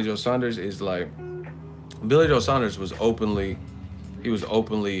with Billy Joe Saunders is like, Billy Joe Saunders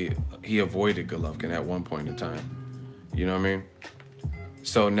he avoided Golovkin at one point in time. You know what I mean?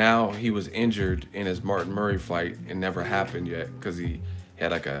 So now he was injured in his Martin Murray fight. It never happened yet because he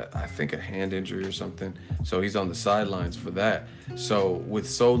had I think a hand injury or something. So he's on the sidelines for that. So with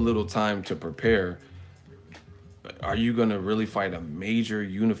so little time to prepare, are you going to really fight a major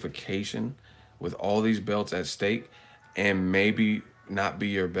unification with all these belts at stake and maybe not be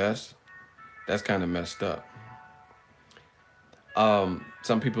your best? That's kind of messed up.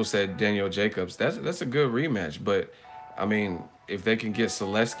 Some people said Daniel Jacobs. That's a good rematch, but I mean, if they can get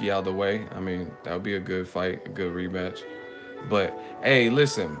Selesky out of the way, I mean, that would be a good fight, a good rematch. But hey,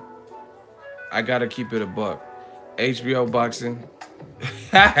 listen, I gotta keep it a buck. HBO boxing.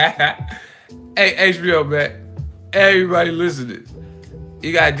 Hey, HBO, man. Everybody listening.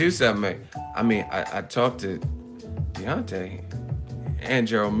 You gotta do something, man. I mean, I talked to Deontay and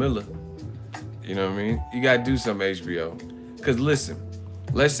Gerald Miller. You know what I mean? You gotta do something, HBO. Because listen,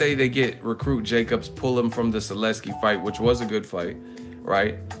 let's say they recruit Jacobs, pull him from the Selesky fight, which was a good fight,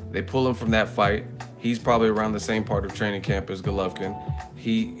 right? They pull him from that fight. He's probably around the same part of training camp as Golovkin.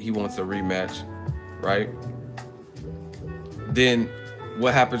 He wants a rematch, right? Then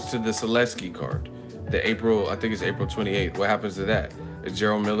what happens to the Selesky card? I think it's April 28th. What happens to that? Is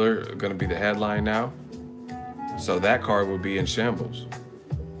Gerald Miller going to be the headline now? So that card would be in shambles.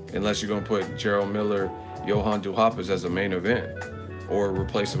 Unless you're going to put Gerald Miller, Johan Duhaupas as a main event, or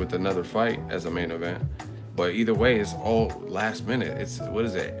replace it with another fight as a main event. But either way, it's all last minute. It's, what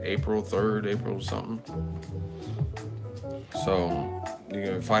is it, April 3rd, April something? So,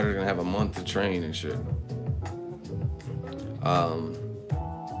 fighter's going to have a month to train and shit.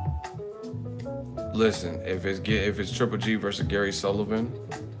 Listen, if it's Triple G versus Gary Sullivan,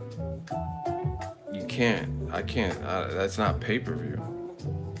 you can't. I can't. That's not pay-per-view.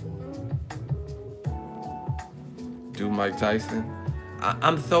 Do Mike Tyson?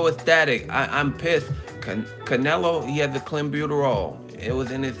 I'm so ecstatic. I'm pissed. Canelo, he had the clenbuterol. It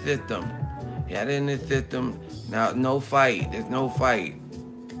was in his system. He had it in his system. Now, no fight. There's no fight.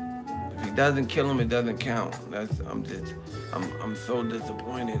 If he doesn't kill him, it doesn't count. I'm so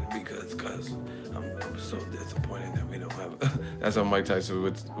disappointed because I'm so disappointed that we don't have. That's how Mike Tyson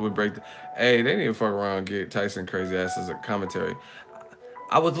would break. Hey, they need to fuck around and get Tyson crazy ass as a commentary.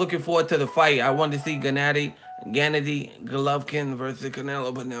 I was looking forward to the fight. I wanted to see Gennady, Golovkin versus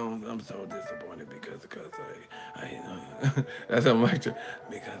Canelo, but now I'm so disappointed because I that's how Mike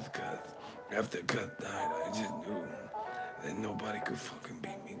because after Cut died, I just knew that nobody could fucking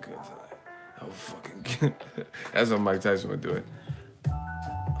beat me because I was fucking. That's how Mike Tyson would do it.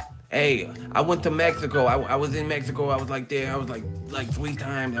 Hey, I went to Mexico. I was in Mexico. I was like there. I was like 3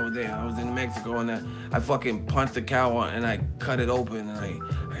 times I was there. I was in Mexico and I fucking punched a cow and I cut it open and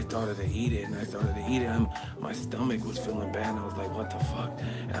I started to eat it and my stomach was feeling bad and I was like, what the fuck?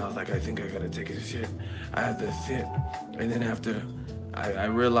 And I was like, I think I gotta take a shit. I had to sit. And then after I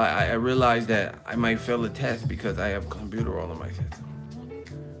realized that I might fail a test because I have clenbuterol in my system.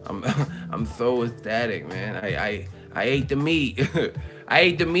 I'm so ecstatic, man. I ate the meat. I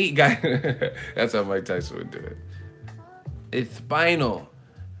ate the meat, guy. That's how Mike Tyson would do it. It's spinal.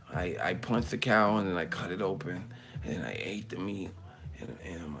 I punched the cow and then I cut it open and then I ate the meat and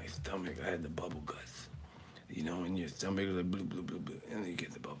in my stomach I had the bubble guts. You know, in your stomach was like blue, blue, blue, blue, and then you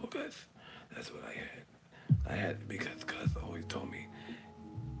get the bubble guts. That's what I had. I had because Cuz always told me,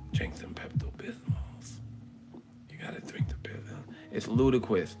 drink some Pepto-Bismols. You gotta drink the Pepto. It's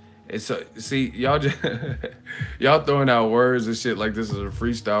ludicrous. It's see, y'all just y'all throwing out words and shit like this is a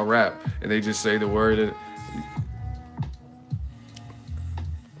freestyle rap, and they just say the word.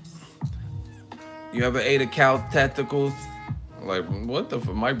 You ever ate a cow's testicles? Like, what the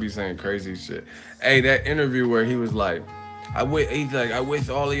fuck? Might be saying crazy shit. Hey, that interview where he was like, he's like, I wish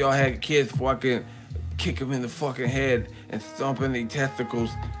all of y'all had kids so I can kick them in the fucking head and stomp in their testicles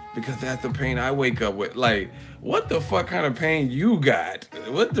because that's the pain I wake up with. Like, what the fuck kind of pain you got?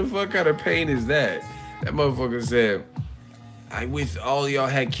 What the fuck kind of pain is that? That motherfucker said, I wish all y'all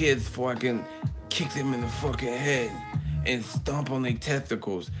had kids so I can kick them in the fucking head and stomp on their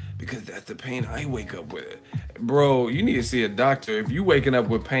testicles because that's the pain I wake up with. Bro, you need to see a doctor. If you waking up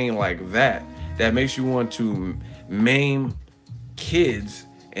with pain like that makes you want to maim kids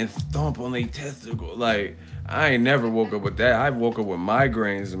and stomp on their testicles. Like, I ain't never woke up with that. I woke up with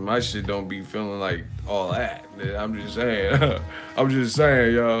migraines and my shit don't be feeling like all that. I'm just saying. I'm just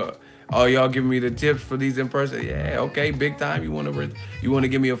saying, y'all. Oh, y'all giving me the tips for these in person? Yeah, okay, big time. You want to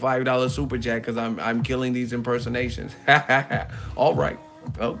give me a $5 super chat because I'm killing these impersonations. All right,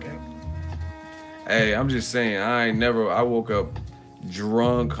 okay. Hey, I'm just saying. I woke up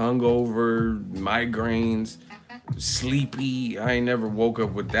drunk, hungover, migraines, sleepy. I ain't never woke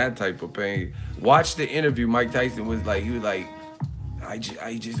up with that type of pain. Watch the interview. Mike Tyson was like, I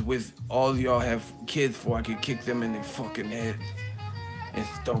just wish all of y'all have kids so I could kick them in their fucking heads and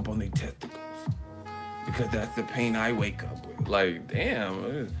stomp on their testicles because that's the pain I wake up with. Like,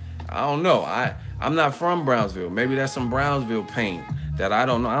 damn, I don't know. I'm not from Brownsville. Maybe that's some Brownsville pain that I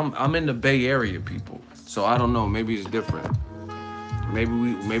don't know. I'm in the Bay Area, people, so I don't know. Maybe it's different.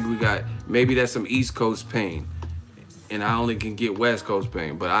 Maybe that's some East Coast pain, and I only can get West Coast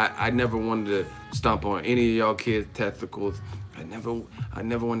pain. But I never wanted to stomp on any of y'all kids' testicles. I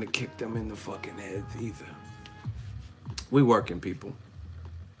never wanted to kick them in the fucking heads either. We working, people.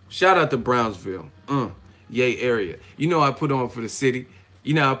 Shout out to Brownsville. Yay area. You know I put on for the city.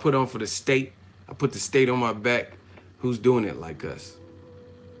 You know I put on for the state. I put the state on my back. Who's doing it like us?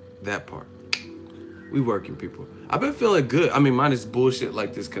 That part. We working, people. I've been feeling good. I mean, minus bullshit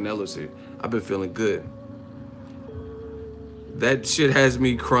like this Canelo shit. I've been feeling good. That shit has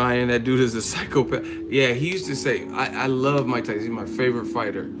me crying. That dude is a psychopath. Yeah, he used to say, I love Mike Tyson. He's my favorite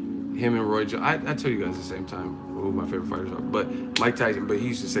fighter. Him and Roy Jones. I tell you guys at the same time who my favorite fighters are. But Mike Tyson, but he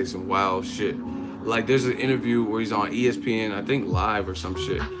used to say some wild shit. Like, there's an interview where he's on ESPN, I think live or some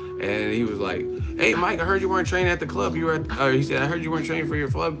shit. And he was like, "Hey, Mike, I heard you weren't training at the club. You were at," he said, "I heard you weren't training for your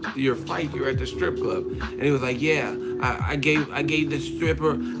fight. You were at the strip club." And he was like, "Yeah, I gave the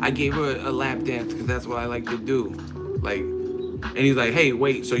stripper, I gave her a lap dance because that's what I like to do." Like, and he's like, "Hey,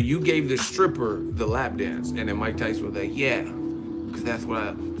 wait, so you gave the stripper the lap dance?" And then Mike Tyson was like, "Yeah, because that's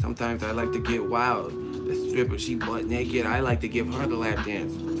what sometimes I like to get wild. The stripper, she butt naked. I like to give her the lap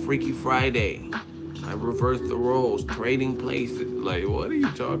dance. Freaky Friday. I reverse the roles, trading places." Like, what are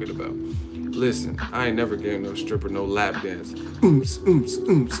you talking about? Listen, I ain't never gave no stripper no lap dance. Oomps, oomps,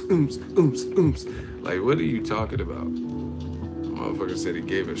 oomps, oomps, oomps, oomps. Like, what are you talking about? Motherfucker said he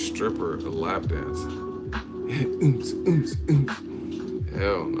gave a stripper a lap dance. Oomps, oomps, oomps.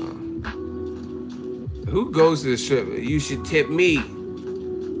 Hell no. Who goes to the strip? You should tip me.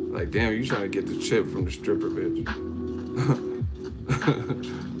 Like, damn, you trying to get the chip from the stripper, bitch.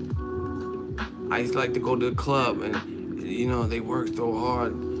 I just like to go to the club and, you know, they work so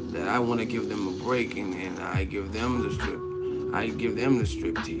hard that I want to give them a break, and I give them the strip. I give them the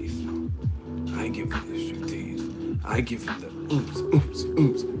striptease. I give them the striptease. I give them the oops, oops,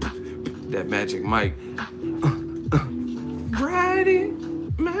 oops. That Magic Mike. Friday,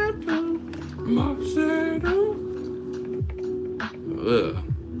 my shadow. Ugh.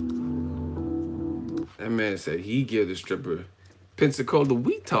 That man said he give the stripper. Pensacola,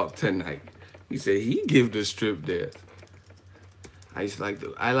 we talked tonight. He said he give the strip dance. I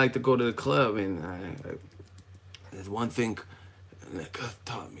like to go to the club, and there's one thing that Cuff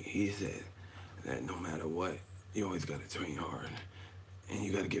taught me. He said that no matter what, you always gotta train hard, and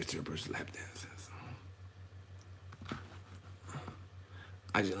you gotta give strippers lap dances.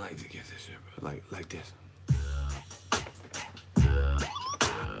 I just like to give the stripper like this.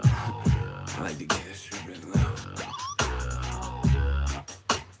 I like to give the stripper love.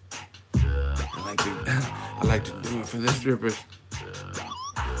 I like to do it for the strippers.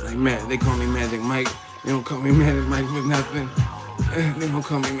 Like, man, they call me Magic Mike. They don't call me Magic Mike for nothing. They don't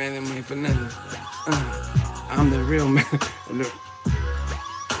call me Magic Mike for nothing. I'm the real man.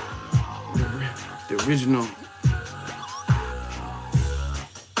 The original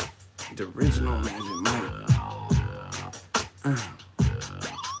Magic Mike.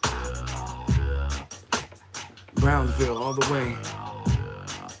 Brownsville all the way.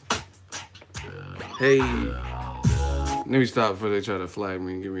 Hey, let me stop before they try to flag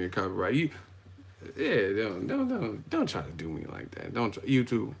me and give me a copyright. Don't try to do me like that. Don't try.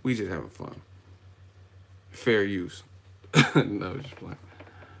 YouTube, we just having fun. Fair use. No, just playing.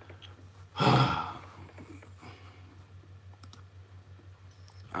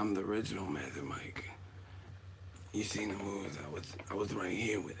 I'm the original Magic Mike. You seen the movies? I was right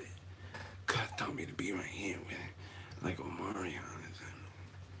here with it. God taught me to be right here with it, like Omarion.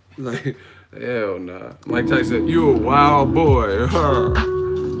 Like, hell nah. Mike Tyson said, "You a wild boy."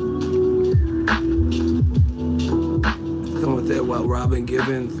 Someone said while Robin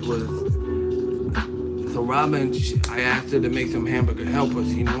Gibbons was. So Robin, I asked her to make some hamburger helpers.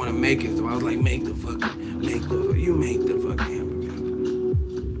 She didn't want to make it, so I was like, you make the fucking hamburger.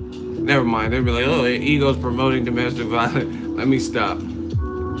 Never mind. They'd be like, "Oh, ego's promoting domestic violence." Let me stop.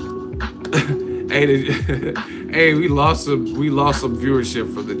 Hey, we lost some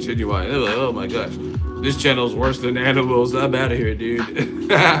viewership for the Genuine. They're like, "Oh my gosh, this channel's worse than Animals. I'm out of here, dude."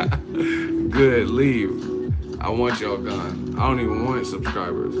 Good, leave. I want y'all gone. I don't even want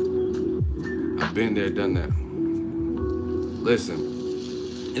subscribers. I've been there, done that. Listen.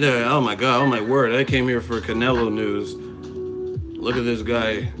 Oh my god, oh my word, I came here for Canelo news. Look at this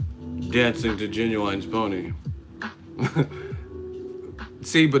guy dancing to Genuine's pony.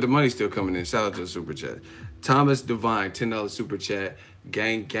 See, but the money's still coming in. Shout out to the super chat. Thomas Devine, $10 super chat.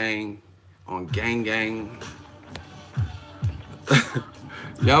 Gang on gang.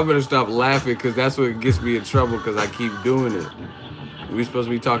 Y'all better stop laughing, because that's what gets me in trouble, because I keep doing it. We supposed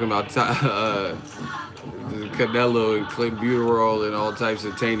to be talking about Canelo and clenbuterol and all types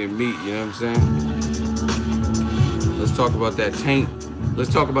of tainted meat, you know what I'm saying? Let's talk about that taint.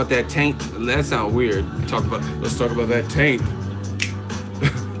 Let's talk about that taint. That sounds weird. Let's talk about that taint.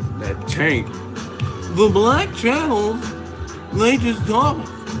 That taint. The black channels, they just talk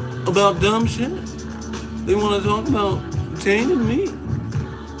about dumb shit. They want to talk about tainted meat.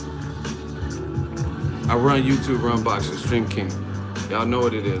 I run YouTube, run boxing, Stream King. Y'all know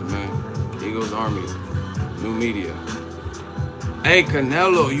what it is, man. Eagles Army, new media. Hey,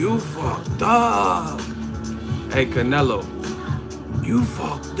 Canelo, you fucked up. Hey, Canelo, you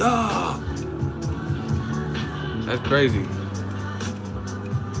fucked up. That's crazy.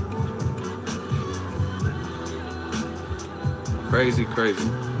 Crazy.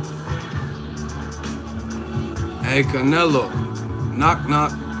 Hey, Canelo, knock.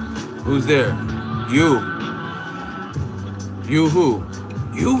 Who's there? You. You who?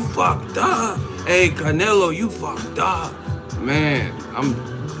 You fucked up. Hey, Canelo, you fucked up. Man,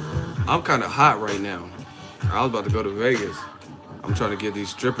 I'm kind of hot right now. I was about to go to Vegas. I'm trying to get these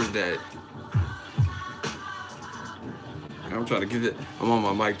strippers that. I'm trying to get it. I'm on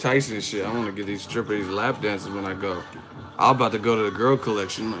my Mike Tyson shit. I want to get these strippers, these lap dances when I go. I'm about to go to the girl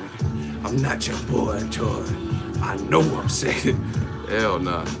collection. Like, I'm not your boy, toy. I know I'm saying. Hell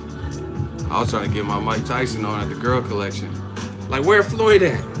nah. I was trying to get my Mike Tyson on at the girl collection. Like, where Floyd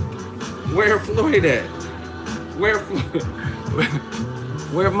at? Where Floyd at?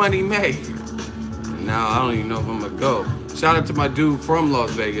 Where Money May? Now I don't even know if I'm gonna go. Shout out to my dude from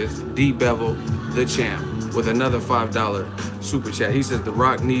Las Vegas, D Bevel, the champ, with another $5 super chat. He says The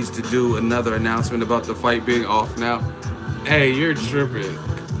Rock needs to do another announcement about the fight being off now. Hey, you're tripping,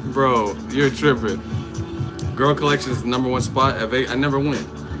 bro. You're tripping. Girl collection is the #1 spot at Vegas. I never went.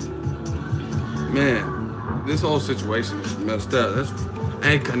 Man, this whole situation is messed up.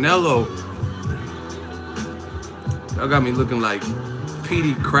 Hey, Canelo. Y'all got me looking like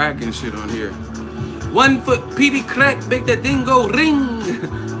Petey Crack and shit on here. 1 foot Petey Crack, make that thing go ring.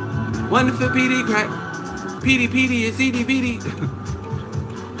 1 foot Petey Crack. Petey is itty bitty.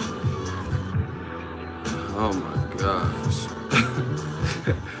 Oh my gosh.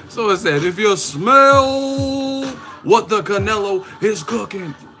 So it said, if you smell what the Canelo is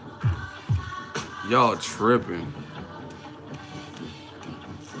cooking. Y'all tripping.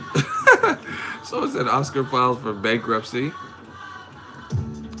 So it said Oscar files for bankruptcy.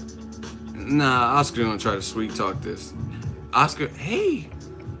 Nah, Oscar gonna try to sweet talk this. Oscar, hey,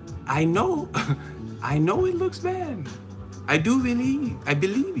 I know it looks bad. I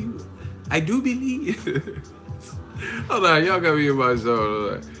believe you. I do believe. Hold on, y'all got me in my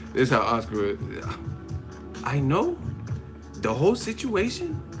zone. This is how Oscar is. I know the whole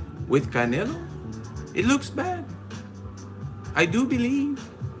situation with Canelo, it looks bad. I do believe.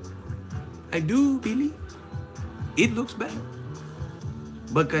 It looks bad.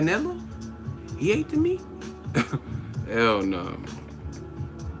 But Canelo, he ate the meat. Hell no.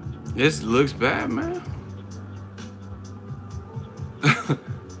 This looks bad, man.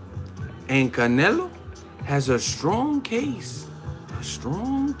 And Canelo has a strong case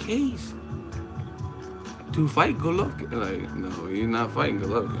to fight Golovkin. Like, no, he's not fighting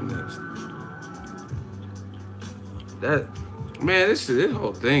Golovkin next. This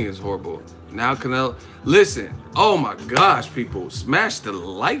whole thing is horrible. Now Canelo, listen, oh my gosh, people, smash the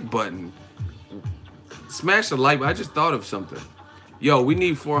like button. Smash the like button. I just thought of something. Yo, we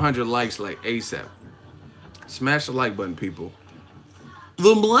need 400 likes like ASAP. Smash the like button, people.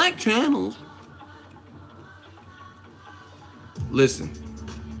 The Black Channels. Listen.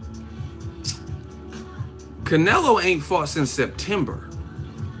 Canelo ain't fought since September.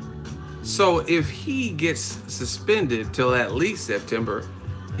 So if he gets suspended till at least September,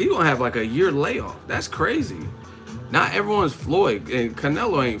 he gonna have like a year layoff. That's crazy. Not everyone's Floyd, and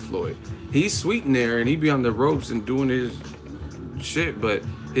Canelo ain't Floyd. He's sweet there, and he be on the ropes and doing his shit, but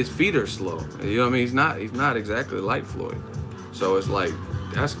his feet are slow. You know what I mean? He's not exactly like Floyd. So it's like,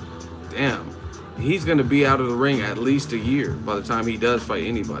 that's damn. He's gonna be out of the ring at least a year by the time he does fight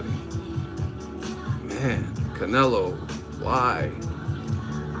anybody. Man, Canelo, why?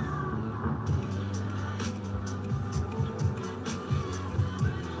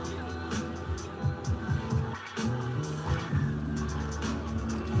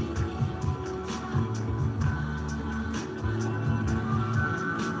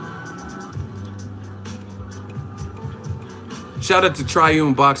 Shout out to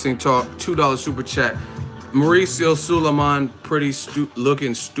Triune Boxing Talk, $2 super chat. Mauricio Suleiman, pretty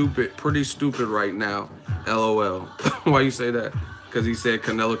stupid right now. LOL. Why you say that? Because he said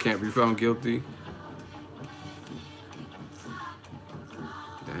Canelo can't be found guilty.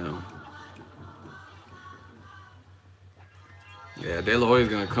 Damn. Yeah, De La Hoya's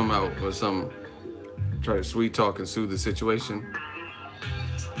gonna come out with some, try to sweet talk and soothe the situation.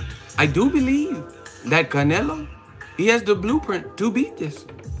 I do believe that Canelo, he has the blueprint to beat this.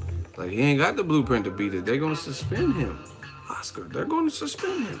 Like, he ain't got the blueprint to beat it. They're going to suspend him. Oscar, they're going to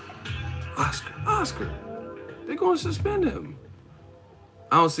suspend him. Oscar, they're going to suspend him.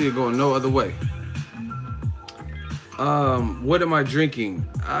 I don't see it going no other way. What am I drinking?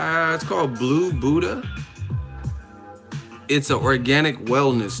 It's called Blue Buddha. It's an organic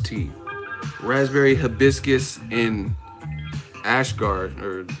wellness tea. Raspberry, hibiscus, and Ashgard,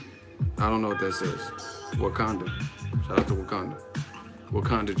 or I don't know what that says. Wakanda. Shout out to Wakanda.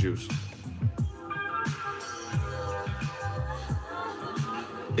 Wakanda juice.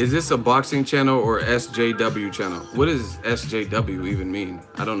 Is this a boxing channel or SJW channel? What does SJW even mean?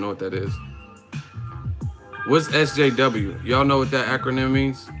 I don't know what that is. What's SJW? Y'all know what that acronym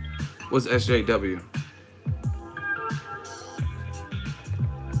means? What's SJW?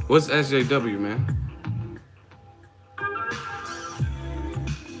 What's SJW, man?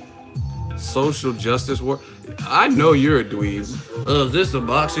 Social justice war. I know you're a dweeb. Is this a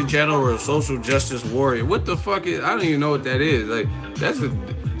boxing channel or a social justice warrior? What the fuck is? I don't even know what that is. Like, that's a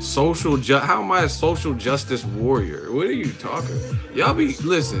social. How am I a social justice warrior? What are you talking? Y'all be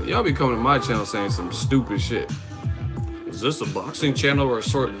listen. Y'all be coming to my channel saying some stupid shit. Is this a boxing channel or a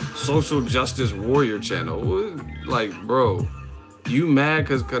social justice warrior channel? What? Like, bro, you mad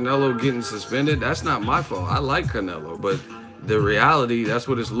because Canelo getting suspended? That's not my fault. I like Canelo, but the reality, that's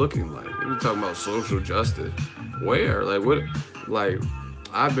what it's looking like. You're talking about social justice. Where? Like, what? Like,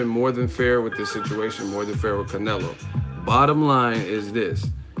 I've been more than fair with this situation, more than fair with Canelo. Bottom line is this.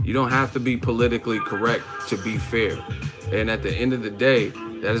 You don't have to be politically correct to be fair. And at the end of the day,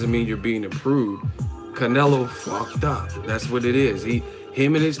 that doesn't mean you're being approved. Canelo fucked up. That's what it is.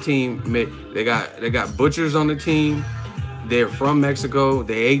 Him and his team, they got butchers on the team. They're from Mexico.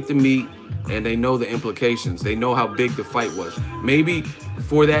 They ate the meat. And they know the implications. They know how big the fight was. Maybe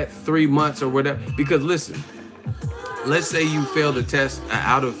for that 3 months or whatever. Because listen, let's say you fail the test, an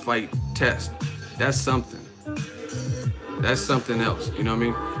out-of-fight test. That's something. That's something else. You know what I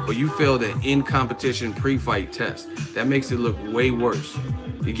mean? But you failed an in-competition pre-fight test. That makes it look way worse.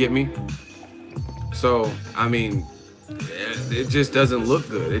 You get me? So, I mean, it just doesn't look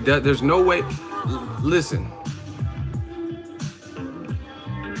good. There's no way. Listen.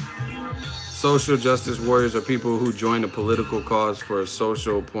 Social justice warriors are people who join a political cause for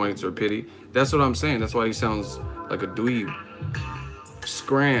social points or pity. That's what I'm saying. That's why he sounds like a dweeb.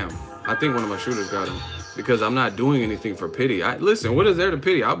 Scram. I think one of my shooters got him because I'm not doing anything for pity. Listen, what is there to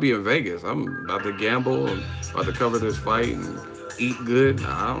pity? I'll be in Vegas. I'm about to gamble and about to cover this fight and eat good.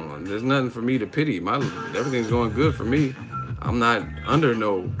 There's nothing for me to pity. Everything's going good for me. I'm not under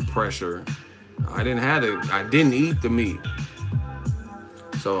no pressure. I didn't eat the meat.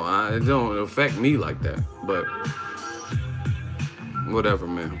 So it don't affect me like that, but whatever,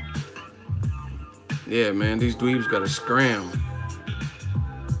 man. Yeah, man, these dweebs gotta scram.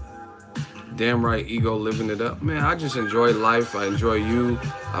 Damn right, ego living it up. Man, I just enjoy life. I enjoy you.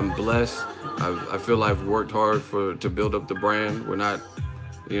 I'm blessed. I feel I've worked hard to build up the brand. We're not,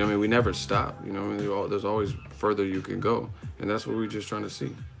 you know what I mean? We never stop. You know what I mean? There's always further you can go. And that's what we're just trying to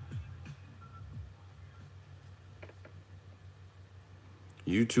see.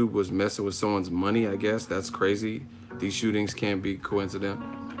 YouTube was messing with someone's money, I guess. That's crazy. These shootings can't be coincidental.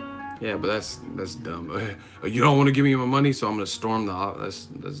 Yeah, but that's dumb. You don't want to give me my money, so I'm gonna storm the office.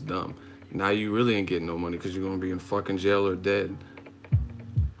 That's dumb. Now you really ain't getting no money because you're gonna be in fucking jail or dead.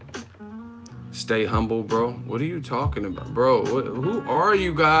 Stay humble, bro. What are you talking about, bro? Who are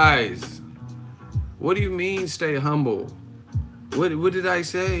you guys? What do you mean stay humble? What did I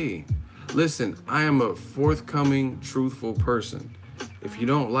say? Listen, I am a forthcoming, truthful person. If you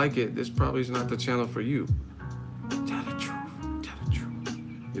don't like it, this probably is not the channel for you. Tell the truth. Tell the truth.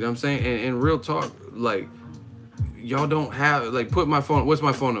 You know what I'm saying? And real talk, like, y'all don't have, like, put my phone, what's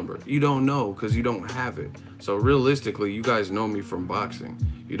my phone number? You don't know because you don't have it. So realistically, you guys know me from boxing.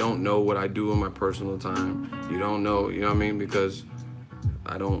 You don't know what I do in my personal time. You don't know, you know what I mean? Because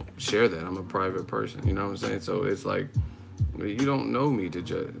I don't share that. I'm a private person. You know what I'm saying? So it's like, you don't know me to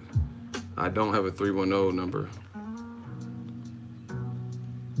judge. I don't have a 310 number.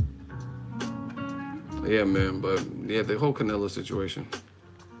 Yeah, man, but yeah, the whole Canelo situation.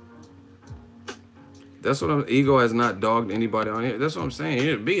 That's what ego has not dogged anybody on here. That's what I'm saying.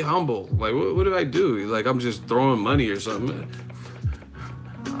 Yeah, be humble. Like, what did I do? Like, I'm just throwing money or something.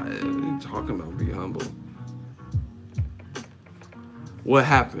 What are you talking about? Be humble. What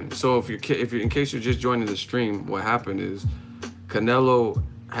happened? So if you're in case you're just joining the stream, what happened is Canelo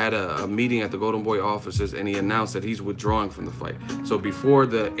had a meeting at the Golden Boy offices and he announced that he's withdrawing from the fight. So before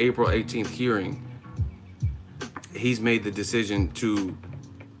the April 18th hearing, he's made the decision to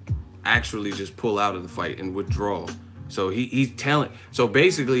actually just pull out of the fight and withdraw. So he's telling. So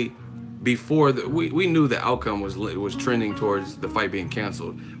basically, before we knew the outcome was trending towards the fight being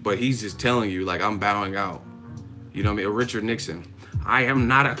canceled, but he's just telling you like I'm bowing out. You know what I mean? Or Richard Nixon, I am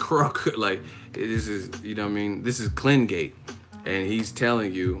not a crook. Like this is, you know what I mean? This is Clingate, and he's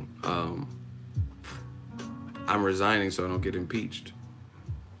telling you I'm resigning so I don't get impeached.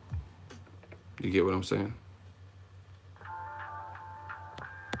 You get what I'm saying?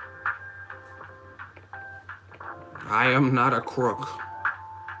 I am not a crook.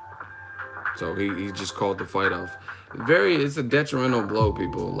 So he just called the fight off. It's a detrimental blow,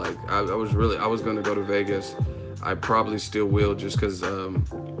 people. Like I was gonna go to Vegas. I probably still will, just because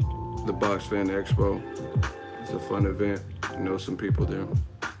the Box Fan Expo is a fun event. You know some people there.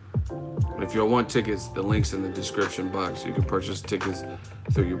 And if you want tickets, the link's in the description box. You can purchase tickets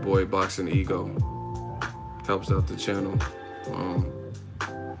through your boy Boxing Ego. Helps out the channel. Um,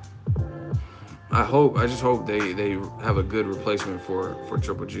 I just hope they have a good replacement for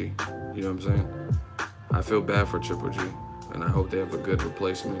Triple G. You know what I'm saying? I feel bad for Triple G, and I hope they have a good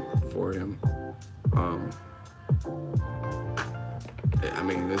replacement for him. Um, I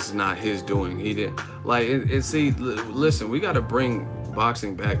mean, this is not his doing. He did like it. See, listen, we got to bring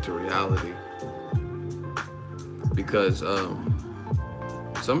boxing back to reality, because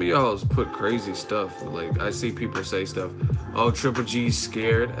some of y'all's put crazy stuff. Like I see people say stuff. Oh, Triple G's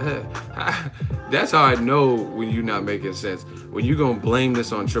scared. That's how I know when you're not making sense. When you gonna blame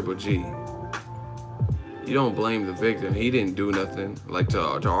this on Triple G, you don't blame the victim. He didn't do nothing. Like to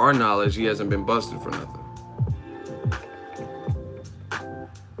our knowledge, he hasn't been busted for nothing.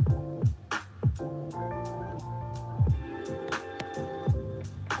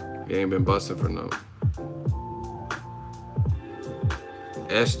 He ain't been busted for nothing.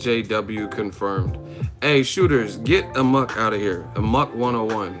 SJW confirmed. Hey, shooters, get Amok out of here. Amok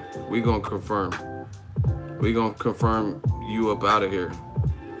 101. We gonna confirm. We gonna confirm you up out of here.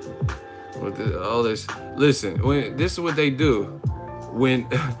 With all this, listen. This is what they do. When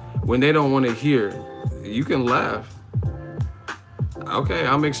they don't want to hear, you can laugh. Okay,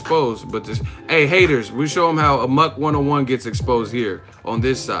 I'm exposed, but this. Hey, haters, we show them how Amok 101 gets exposed here on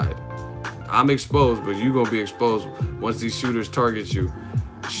this side. I'm exposed, but you gonna be exposed once these shooters target you.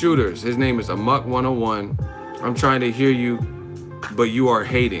 Shooters, his name is Amok 101. I'm trying to hear you, but you are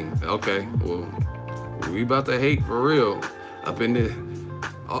hating. Okay, well, we about to hate for real. Up in the.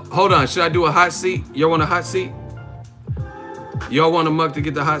 Hold on, should I do a hot seat? Y'all want a hot seat? Y'all want Amok to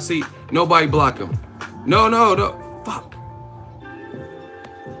get the hot seat? Nobody block him. No. Fuck.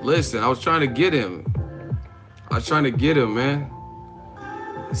 Listen, I was trying to get him. Man.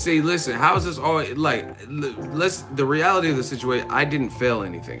 See, listen, how is this all like? The reality of the situation. I didn't fail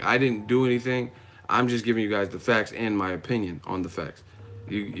anything. I didn't do anything. I'm just giving you guys the facts and my opinion on the facts.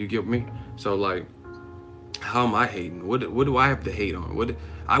 You get me? So like, how am I hating? What do I have to hate on?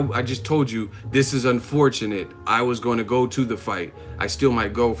 I just told you this is unfortunate. I was going to go to the fight. I still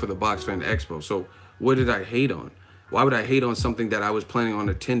might go for the Box Fan Expo. So what did I hate on? Why would I hate on something that I was planning on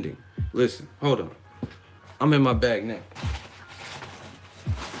attending? Listen, hold on. I'm in my bag now.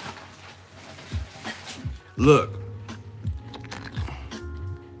 Look,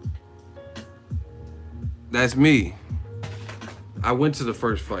 that's me. I went to the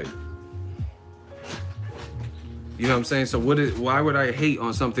first fight. You know what I'm saying? So why would I hate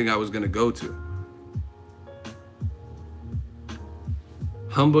on something I was gonna go to?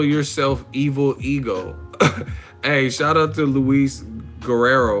 Humble yourself, evil ego. Hey, shout out to Luis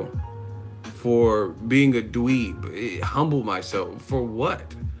Guerrero for being a dweeb. Humble myself for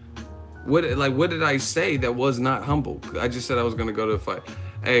what? What did I say that was not humble? I just said I was gonna go to a fight.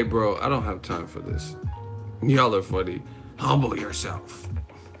 Hey, bro, I don't have time for this. Y'all are funny. Humble yourself.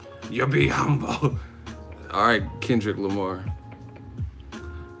 You be humble. All right, Kendrick Lamar.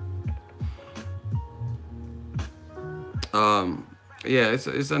 Yeah,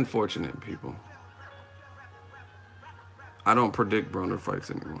 it's unfortunate, people. I don't predict Broner fights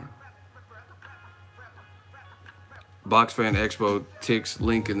anymore. Box Fan Expo ticks,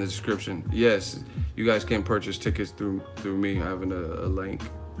 link in the description. Yes, you guys can purchase tickets through me having a link.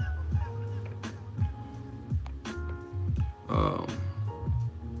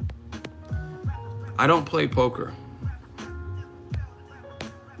 I don't play poker.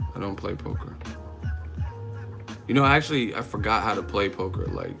 You know, actually, I forgot how to play poker.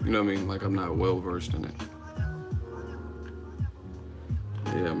 Like, you know what I mean? Like, I'm not well versed in it.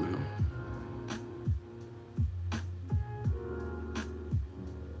 Yeah, man.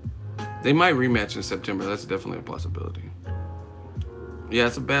 They might rematch in September. That's definitely a possibility. Yeah,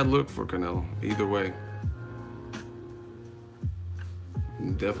 it's a bad look for Canelo. Either way.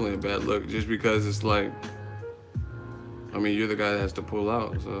 Definitely a bad look. Just because it's like, I mean, you're the guy that has to pull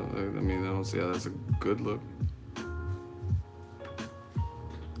out. So, I mean, I don't see how that's a good look.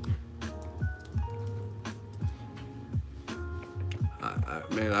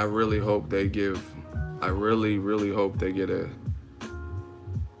 Man, I really hope they give, I really hope they get a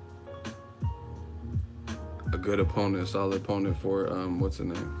good opponent, a solid opponent for, what's the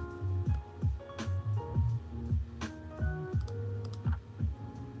name?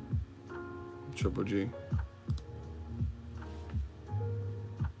 Triple G.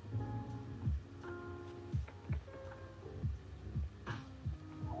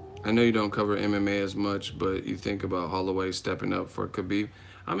 I know you don't cover MMA as much, but you think about Holloway stepping up for Khabib.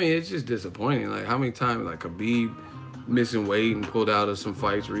 I mean, it's just disappointing. Like, how many times, like, Khabib missing weight and pulled out of some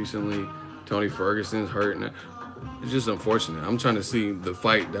fights recently. Tony Ferguson's hurt. And it's just unfortunate. I'm trying to see the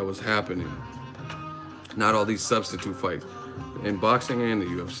fight that was happening, not all these substitute fights in boxing and the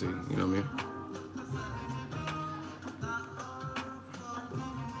UFC. You know what I mean?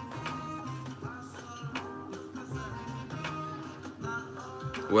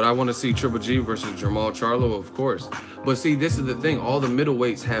 Would I want to see Triple G versus Jamal Charlo? Of course. But see, this is the thing. All the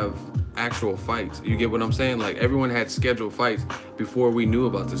middleweights have actual fights. You get what I'm saying? Like, everyone had scheduled fights before we knew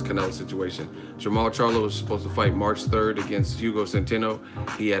about this Canelo situation. Jamal Charlo was supposed to fight March 3rd against Hugo Centeno.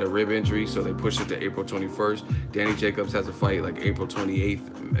 He had a rib injury, so they pushed it to April 21st. Danny Jacobs has a fight like April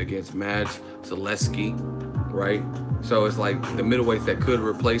 28th against Mads Zaleski, right? So it's like the middleweights that could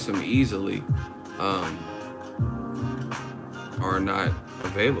replace him easily are not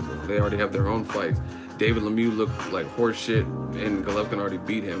available. They already have their own fights. David Lemieux looked like horse shit, and Golovkin already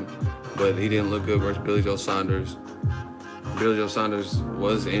beat him, but he didn't look good versus Billy Joe Saunders. Billy Joe Saunders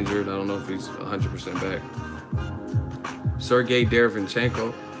was injured. I don't know if he's 100% back. Sergey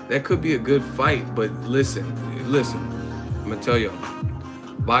Derevyanchenko, that could be a good fight, but listen, I'm gonna tell y'all,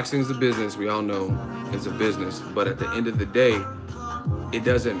 boxing's a business. We all know it's a business, but at the end of the day, it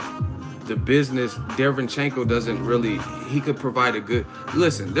doesn't. The business, Derevyanchenko doesn't really, he could provide a good,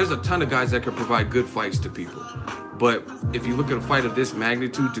 listen, there's a ton of guys that could provide good fights to people. But if you look at a fight of this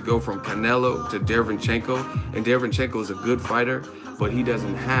magnitude to go from Canelo to Derevyanchenko, and Derevyanchenko is a good fighter, but he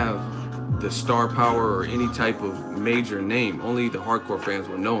doesn't have the star power or any type of major name. Only the hardcore fans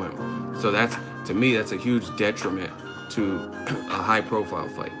will know him. So that's, to me, that's a huge detriment to a high profile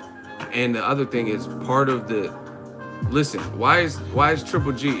fight. And the other thing is part of the, listen, why is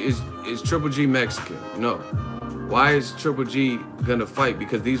Triple G, is Triple G Mexican? No. Why is Triple G gonna fight?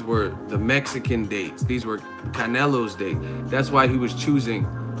 Because these were the Mexican dates. These were Canelo's date. That's why he was choosing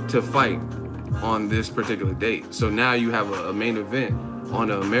to fight on this particular date. So now you have a main event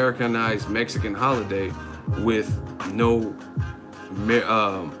on an Americanized Mexican holiday with no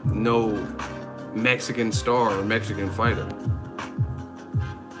Mexican star or Mexican fighter.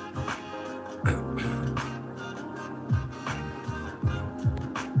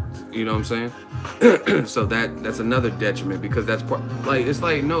 You know what I'm saying? So that's another detriment, because that's part, like, it's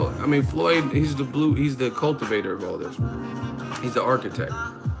like, no, I mean, Floyd, he's the cultivator of all this. He's the architect.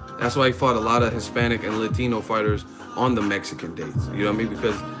 That's why he fought a lot of Hispanic and Latino fighters on the Mexican dates. You know what I mean?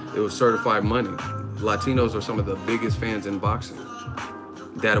 Because it was certified money. Latinos are some of the biggest fans in boxing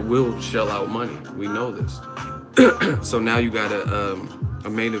that will shell out money. We know this. So now you got a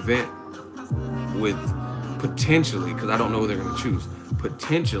main event with potentially, because I don't know who they're going to choose,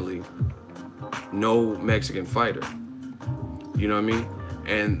 potentially no Mexican fighter. You know what I mean?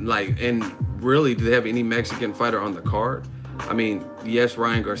 And really, do they have any Mexican fighter on the card? I mean, yes,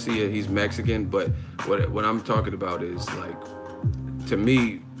 Ryan Garcia, he's Mexican, but what I'm talking about is, like, to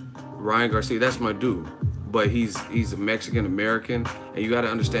me, Ryan Garcia, that's my dude. But he's a Mexican American, and you got to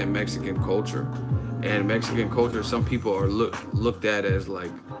understand Mexican culture. And Mexican culture, some people are looked at as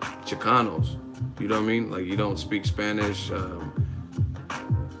like Chicanos. You know what I mean? Like, you don't speak Spanish,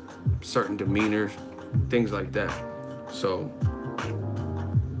 certain demeanors, things like that. So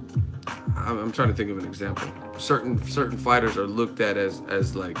I'm trying to think of an example. Certain fighters are looked at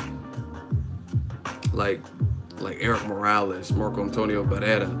as like Eric Morales, Marco Antonio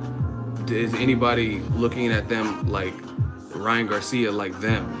Barrera. Is anybody looking at them like Ryan Garcia, like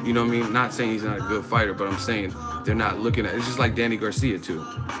them? You know what I mean? Not saying he's not a good fighter, but I'm saying they're not looking at, it's just like Danny Garcia too.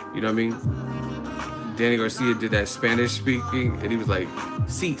 You know what I mean? Danny Garcia did that Spanish speaking, and he was like, no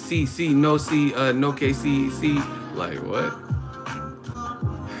que si, like, what?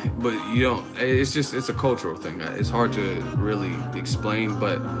 But you don't, it's a cultural thing. It's hard to really explain,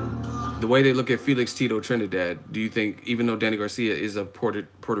 but the way they look at Felix Tito Trinidad, do you think, even though Danny Garcia is of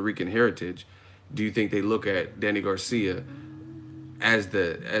Puerto Rican heritage, do you think they look at Danny Garcia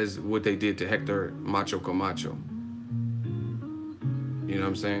as what they did to Hector Macho Camacho? You know what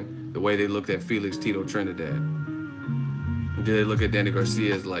I'm saying? The way they looked at Felix Tito Trinidad. Do they look at Danny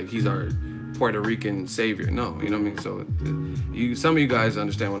Garcia as like he's our Puerto Rican savior? No, you know what I mean? So some of you guys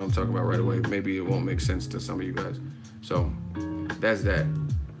understand what I'm talking about right away. Maybe it won't make sense to some of you guys. So that's that.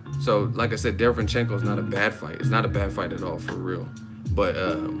 So, like I said, Derevyanchenko is not a bad fight. It's not a bad fight at all, for real. But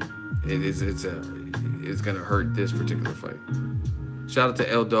it's gonna hurt this particular fight. Shout out to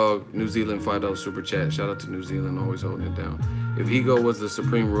L Dog, New Zealand $5 super chat. Shout out to New Zealand, always holding it down. If Ego was the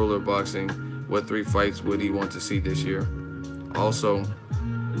supreme ruler of boxing, what 3 fights would he want to see this year? Also,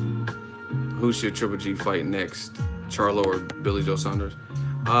 who should Triple G fight next, Charlo or Billy Joe Saunders?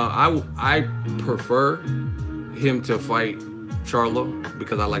 I prefer him to fight Charlo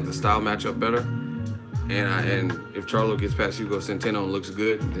because I like the style matchup better. And if Charlo gets past Hugo Centeno and looks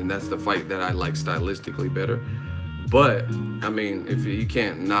good, then that's the fight that I like stylistically better. But I mean, if you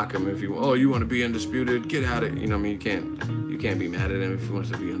can't knock him, if you want to be undisputed, get at it. You know what I mean? You can't be mad at him if he wants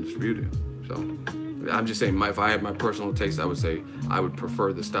to be undisputed. So I'm just saying, if I had my personal taste, I would say I would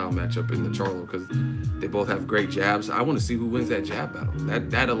prefer the style matchup in the Charlo because they both have great jabs. I want to see who wins that jab battle.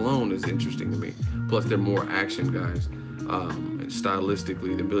 That alone is interesting to me. Plus, they're more action guys.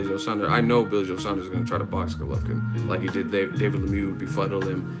 Stylistically than Billy Joe Saunders. I know Billy Joe Saunders is going to try to box Golovkin like he did David Lemieux, befuddle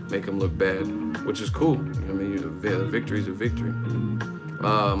him, make him look bad, which is cool. You know what I mean? A victory is a victory.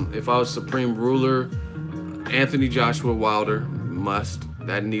 If I was Supreme Ruler, Anthony Joshua Wilder, must.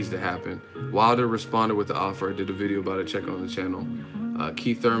 That needs to happen. Wilder responded with the offer. I did a video about it. Check on the channel.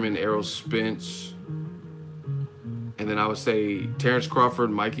 Keith Thurman, Errol Spence. And then I would say Terrence Crawford,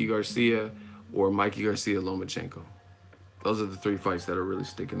 Mikey Garcia, or Mikey Garcia Lomachenko. Those are the three fights that are really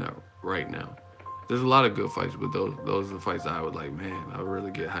sticking out right now. There's a lot of good fights, but those are the fights that I would like, man, I would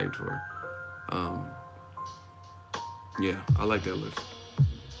really get hyped for. Yeah, I like that list.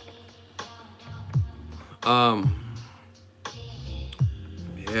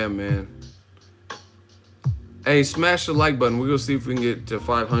 Yeah, man. Hey, smash the like button. We're going to see if we can get to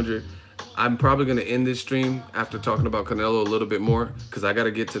 500. I'm probably going to end this stream after talking about Canelo a little bit more because I got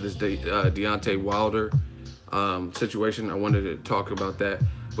to get to this Deontay Wilder situation. I wanted to talk about that,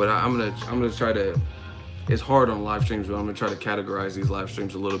 but I'm gonna try to. It's hard on live streams, but I'm gonna try to categorize these live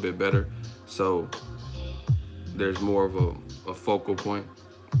streams a little bit better, so there's more of a focal point.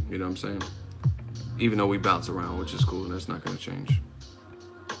 You know what I'm saying? Even though we bounce around, which is cool, and that's not gonna change.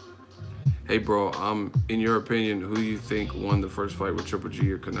 Hey, bro, in your opinion, who do you think won the first fight with Triple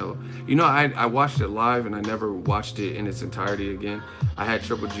G or Canelo? You know, I watched it live, and I never watched it in its entirety again. I had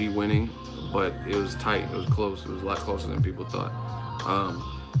Triple G winning, but it was tight. It was close. It was a lot closer than people thought.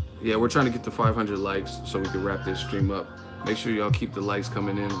 Yeah, we're trying to get to 500 likes so we can wrap this stream up. Make sure y'all keep the likes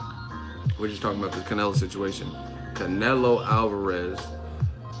coming in. We're just talking about the Canelo situation. Canelo Alvarez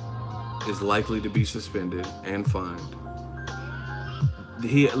is likely to be suspended and fined.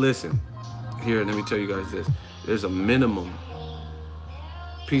 Listen, here, let me tell you guys this. There's a minimum.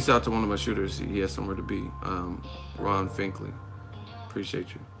 Peace out to one of my shooters. He has somewhere to be. Ron Finkley.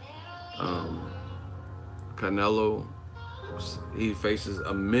 Appreciate you. Canelo, he faces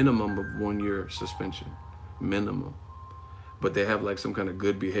a minimum of 1 year suspension. Minimum. But they have like some kind of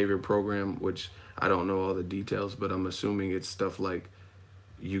good behavior program, which I don't know all the details, but I'm assuming it's stuff like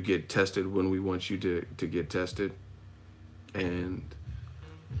you get tested when we want you to get tested and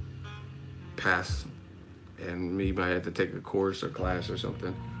pass, and you might have to take a course or class or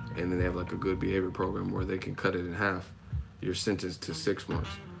something, and then they have like a good behavior program where they can cut it in half. You're sentenced to 6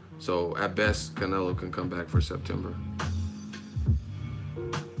 months. So at best, Canelo can come back for September.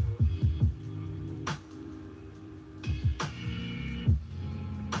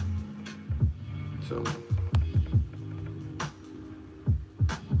 So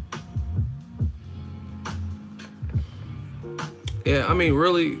yeah, I mean,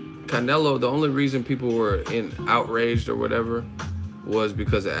 really, Canelo, the only reason people were outraged or whatever was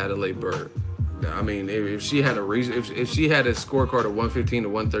because of Adelaide Bird. I mean, if she had a reason, if she had a scorecard of 115 to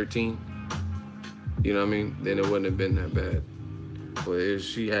 113, you know what I mean, then it wouldn't have been that bad. But if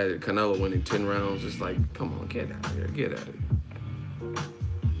she had Canelo winning 10 rounds, it's like, come on, get out of here, get out of here.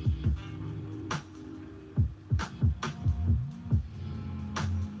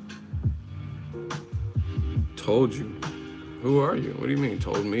 Told you. Who are you? What do you mean,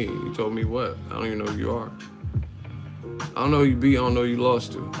 told me? You told me what? I don't even know who you are. I don't know who you beat, I don't know who you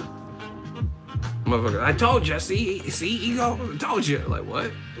lost to. Motherfucker, I told you, see, ego, I told you. Like,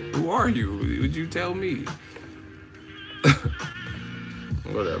 what? Who are you? Would you tell me?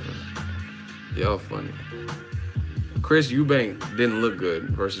 Whatever. Y'all funny. Chris Eubank didn't look good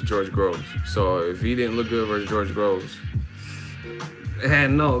versus George Groves. So if he didn't look good versus George Groves,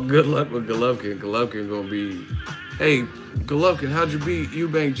 and no, good luck with Golovkin. Golovkin gonna be, hey, Golovkin, how'd you beat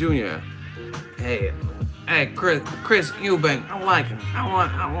Eubank Jr.? Hey, Chris Eubank, I like him.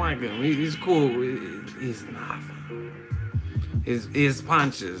 I like him. He's cool. He's not. His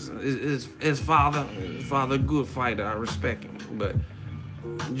punches. His father, good fighter. I respect him. But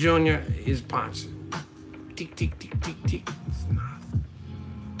Junior, his punches. Tick tick tick tick tick. It's not.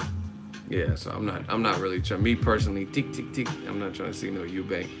 Yeah, so I'm not really trying. Me personally, tick tick tick. I'm not trying to see no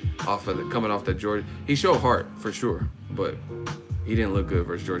Eubank coming off the George. He showed heart for sure, but he didn't look good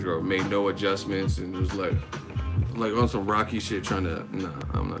versus George Groves. Made no adjustments and was like on some Rocky shit trying to. Nah,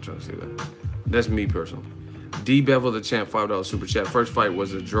 I'm not trying to say that. That's me personally. D Bevel the champ, $5 super chat. First fight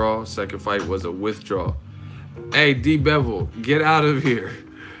was a draw. Second fight was a withdrawal. Hey, D Bevel, get out of here.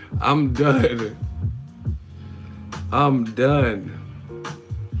 I'm done. I'm done.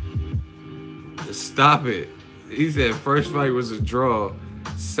 Stop it. He said first fight was a draw.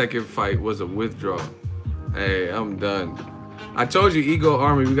 Second fight was a withdrawal. Hey, I'm done. I told you, Ego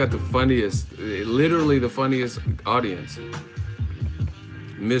Army, we got the funniest, literally the funniest audience.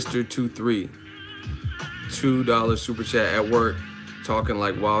 Mr. 23, $2 super chat at work, talking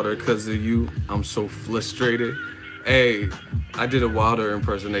like Wilder because of you. I'm so frustrated. Hey, I did a Wilder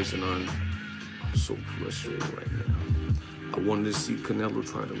impersonation on. I'm so frustrated right now. I wanted to see Canelo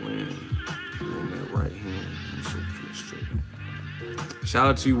try to land on that right hand. I'm so frustrated. Shout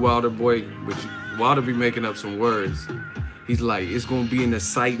out to you, Wilder boy. But Wilder be making up some words. He's like, it's gonna be an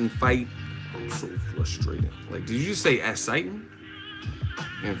exciting fight. I'm so frustrated. Like, did you say exciting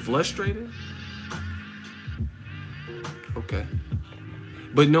and frustrated? Okay.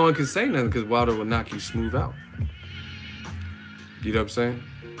 But no one can say nothing because Wilder will knock you smooth out. You know what I'm saying?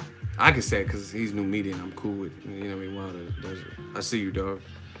 I can say it because he's new media and I'm cool with, you know what I mean? Wilder does it. I see you, dog.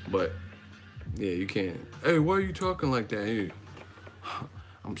 But yeah, you can't. Hey, why are you talking like that? Hey,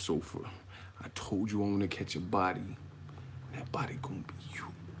 I'm so full. I told you I want to catch a body. That body gonna be you.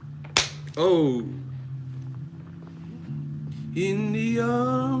 Oh. In the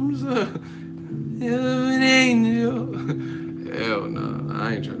arms of an angel. Hell no,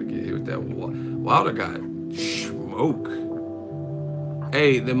 I ain't trying to get hit with that. Wilder got smoke.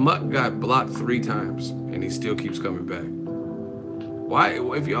 Hey, the Mutt got blocked 3 times and he still keeps coming back. Why,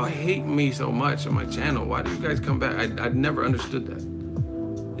 if y'all hate me so much on my channel, why do you guys come back? I never understood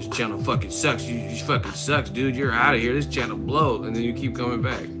that. This channel fucking sucks. You fucking sucks, dude. You're out of here. This channel blows. And then you keep coming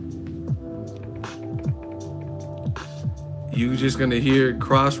back. You just gonna hear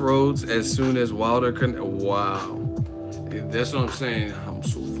Crossroads as soon as Wilder can. Wow. That's what I'm saying. I'm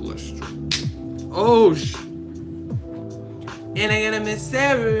so frustrated. Oh, and I'm gonna miss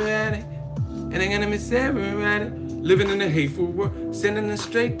everybody. And I'm gonna miss everybody. Living in a hateful world. Sending us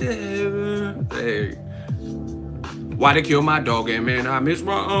straight to heaven. Hey. Why they kill my dog? And man, I miss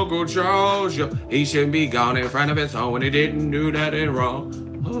my Uncle Charles. Yo. He shouldn't be gone in front of his home when he didn't do nothing wrong.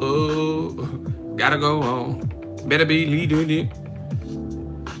 Oh, gotta go home. Better be leading it.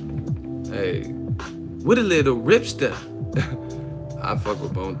 Hey, what a little ripster. I fuck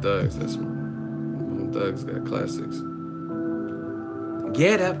with Bone Thugs. That's Bone Thugs got classics.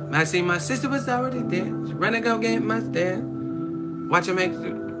 Get up. I see my sister was already there. She run and go get my stand. Watch her make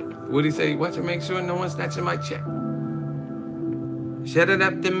sure. What'd he say? Watch her make sure no one's snatching my check. Shut it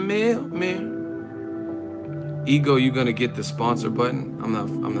up the mailman. Ego, you gonna get the sponsor button? I'm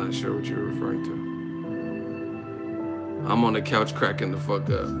not sure what you're referring to. I'm on the couch cracking the fuck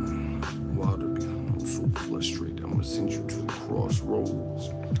up. Wilder, I'm so frustrated. I'm gonna send you to the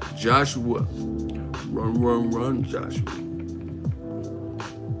crossroads. Joshua. Run, Joshua.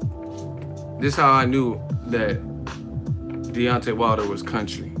 This is how I knew that Deontay Wilder was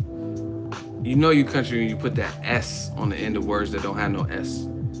country. You know you country when you put that S on the end of words that don't have no S. You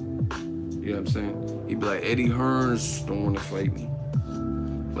know what I'm saying? He'd be like, Eddie Hearns don't want to fight me.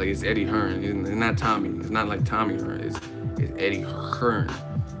 Like, it's Eddie Hearn. It's not Tommy. It's not like Tommy Hearn. It's Eddie Hearn.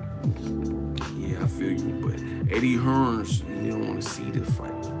 Yeah, I feel you, but Eddie Hearns, you don't want to see the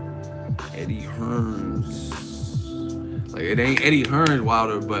fight. Eddie Hearns. Like, it ain't Eddie Hearns,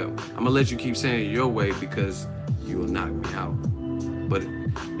 Wilder, but I'm going to let you keep saying it your way because you will knock me out. But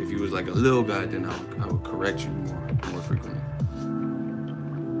if you was like a little guy, then I would correct you more frequently.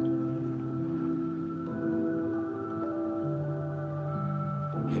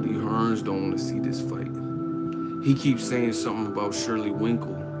 Eddie Hearns don't want to see this fight. He keeps saying something about Shirley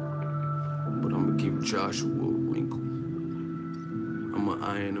Winkle, but I'm gonna give Joshua a wrinkle. I'm gonna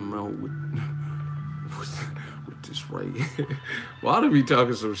iron him out with this right. Wilder be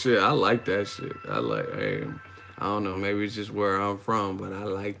talking some shit. I like that shit. Hey, I don't know, maybe it's just where I'm from, but I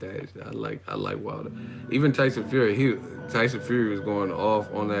like that. I like Wilder. Even Tyson Fury was going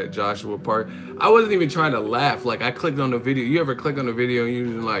off on that Joshua part. I wasn't even trying to laugh. Like, I clicked on the video. You ever click on the video and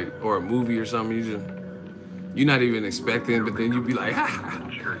you just like, or a movie or something, you're not even expecting, but then you be like, ha.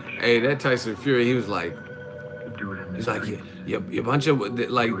 Hey, that Tyson Fury, he's like, yeah, a bunch of,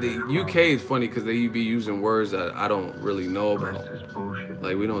 like, the UK is funny because they be using words that I don't really know about.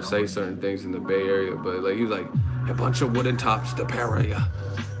 Like, we don't say certain things in the Bay Area, but like, he was like, a bunch of wooden tops, the paria,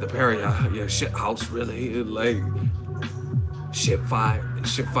 yeah, shit house, really, like, shit five,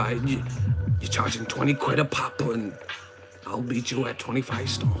 you're charging 20 quid a pop, and I'll beat you at 25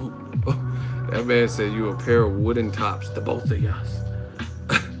 stone. That man said you a pair of wooden tops, the both of y'all.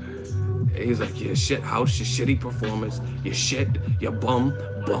 He's like, your shit house, your shitty performance, your shit, your bum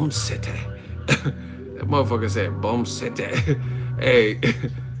city. That motherfucker said bum city. Hey,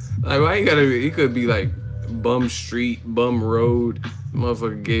 like why you gotta be, he could be like bum street, bum road.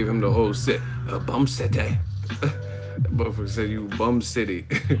 Motherfucker gave him the whole sit, bum city. That motherfucker said you bum city.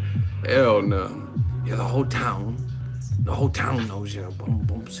 Hell no. Yeah, the whole town knows you're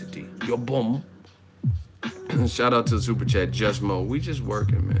bum city. You're bum. Shout out to the super chat, Just Mo. We just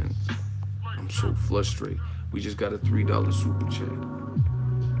working, man. I'm so frustrated. We just got a $3 super chat.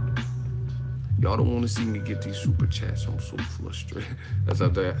 Y'all don't want to see me get these super chats. I'm so frustrated. That's how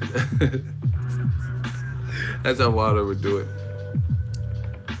that. That's how Wilder would do it.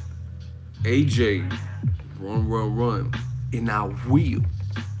 AJ, run, and I will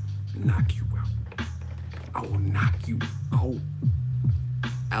knock you out. I will knock you out.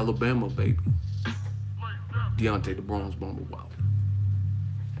 Alabama, baby. Deontay the Bronze Bomber Wilder.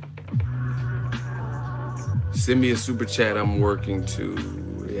 Send me a super chat. I'm working to.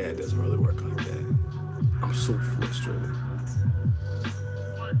 Yeah, it doesn't really work like that. I'm so frustrated.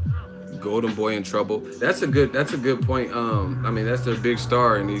 Golden Boy in trouble. That's a good point. I mean, that's their big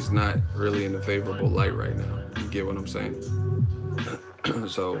star, and he's not really in a favorable light right now. You get what I'm saying?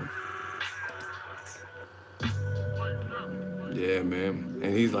 So, yeah, man.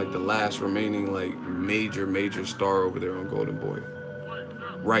 And he's like the last remaining like major star over there on Golden Boy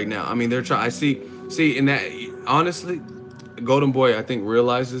right now. I mean, they're trying. I see, in that honestly, Golden Boy I think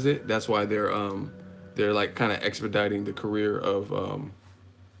realizes it. That's why they're like kind of expediting the career of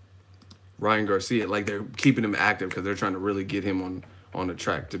Ryan Garcia. Like they're keeping him active because they're trying to really get him on the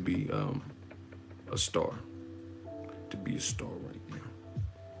track to be a star. To be a star right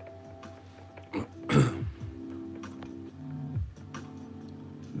now.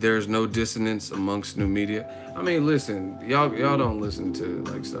 There's no dissonance amongst new media. I mean, listen, y'all don't listen to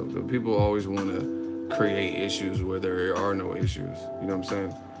like stuff. People always want to create issues where there are no issues. You know what I'm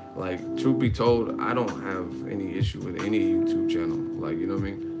saying? Like, truth be told, I don't have any issue with any YouTube channel. Like, you know what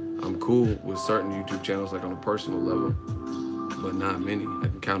I mean? I'm cool with certain YouTube channels, like on a personal level, but not many. I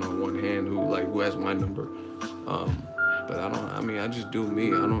can count on one hand who has my number. But I just do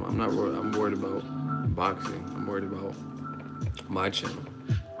me. I'm worried about boxing. I'm worried about my channel.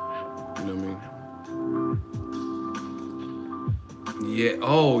 You know what I mean? Yeah.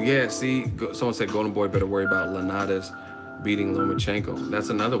 Oh, yeah. See, someone said Golden Boy better worry about Linares beating Lomachenko. That's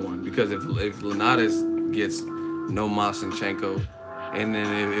another one, because if Linares gets no Masenchenko, and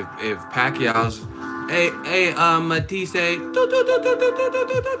then if Pacquiao's Matisse,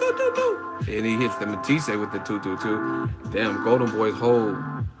 and he hits the Matisse with the 2-2-2, damn, Golden Boy's whole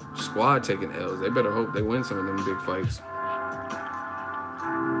squad taking L's. They better hope they win some of them big fights.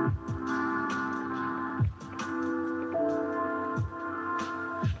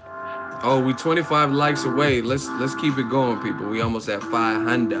 Oh, we 25 likes away. Let's keep it going, people. We almost at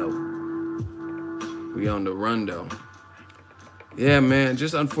 500. We on the run though. Yeah, man.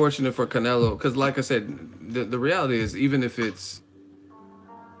 Just unfortunate for Canelo, because like I said, the reality is even if it's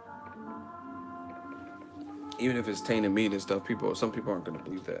tainted meat and stuff, some people aren't gonna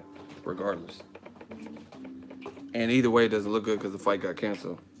believe that, regardless. And either way, it doesn't look good because the fight got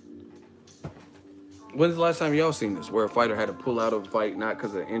canceled. When's the last time y'all seen this, where a fighter had to pull out of a fight not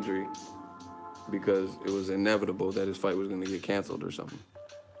because of injury, because it was inevitable that his fight was going to get canceled or something?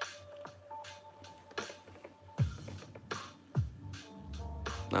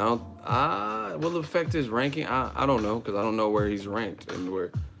 Now, will it affect his ranking? I don't know, because I don't know where he's ranked and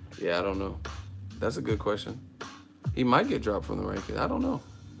where. Yeah, I don't know. That's a good question. He might get dropped from the ranking. I don't know.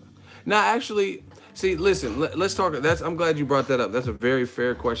 Now, actually, see, listen, let's talk. I'm glad you brought that up. That's a very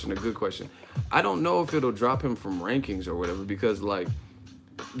fair question, a good question. I don't know if it'll drop him from rankings or whatever, because like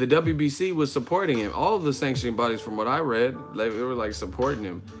the WBC was supporting him. All of the sanctioning bodies, from what I read, they were like supporting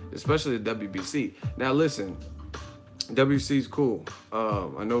him, especially the WBC. Now, listen, WBC's cool.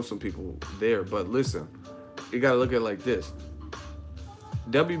 I know some people there, but listen, you got to look at it like this.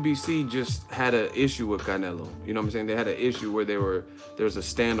 WBC just had an issue with Canelo. You know what I'm saying? They had an issue where there was a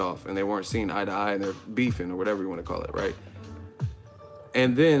standoff and they weren't seeing eye to eye and they're beefing or whatever you want to call it, right?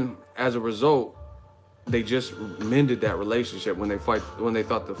 And then as a result, they just mended that relationship when they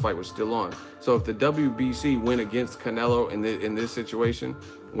thought the fight was still on. So if the WBC went against Canelo in this situation,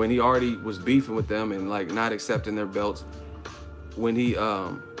 when he already was beefing with them and like not accepting their belts, when he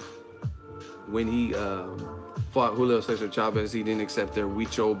fought Julio Cesar Chavez, he didn't accept their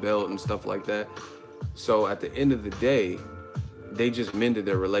Huicho belt and stuff like that. So at the end of the day, they just mended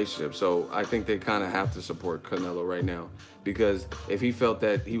their relationship. So I think they kind of have to support Canelo right now, because if he felt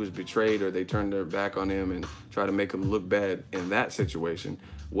that he was betrayed or they turned their back on him and tried to make him look bad in that situation,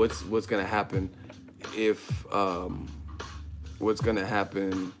 what's gonna happen if what's gonna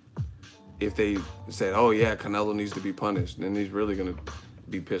happen if they said, oh yeah, Canelo needs to be punished, then he's really gonna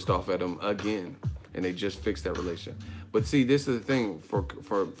be pissed off at him again, and they just fixed that relation. But see, this is the thing for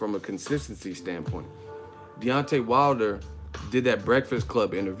from a consistency standpoint. Deontay Wilder did that Breakfast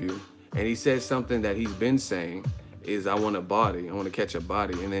Club interview, and he said something that he's been saying is, I want a body, I want to catch a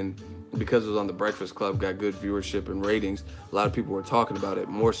body, and then because it was on the Breakfast Club, got good viewership and ratings. A lot of people were talking about it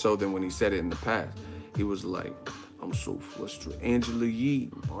more so than when he said it in the past. He was like, I'm so frustrated. Angela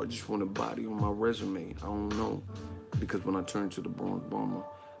Yee, I just want a body on my resume. I don't know. Because when I turn to the Bronx Bomber,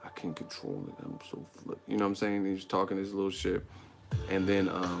 I can't control it. I'm so flipped. You know what I'm saying? He was talking his little shit. And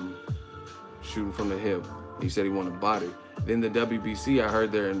then shooting from the hip. He said he wanted a body. Then the WBC, I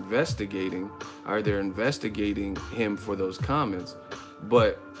heard they're investigating him for those comments.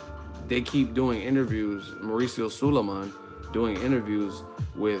 But they keep doing interviews, Mauricio Suleiman doing interviews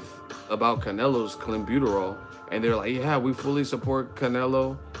about Canelo's clenbuterol, and they're like, yeah, we fully support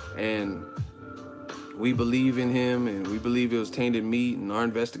Canelo, and we believe in him, and we believe it was tainted meat, and our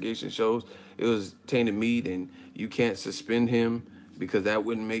investigation shows it was tainted meat, and you can't suspend him because that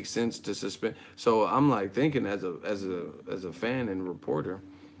wouldn't make sense to suspend. So I'm like thinking as a fan and reporter,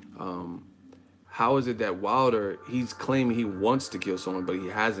 how is it that Wilder, he's claiming he wants to kill someone, but he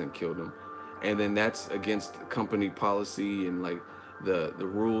hasn't killed him? And then that's against company policy and like the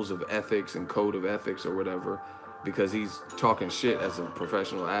rules of ethics and code of ethics or whatever, because he's talking shit as a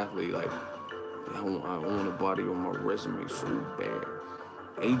professional athlete. Like, I want a body on my resume so bad.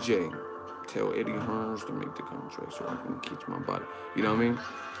 AJ, tell Eddie Hearns to make the contract so I can catch my body. You know what I mean?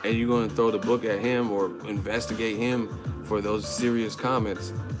 And you're going to throw the book at him or investigate him for those serious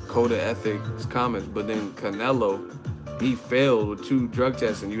comments, code of ethics comments. But then Canelo, he failed with 2 drug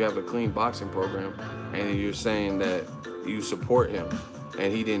tests, and you have a clean boxing program, and you're saying that you support him,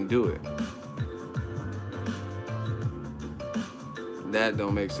 and he didn't do it. That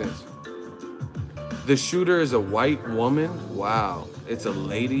don't make sense. The shooter is a white woman. Wow. It's a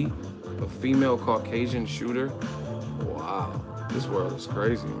lady, a female Caucasian shooter. Wow. This world is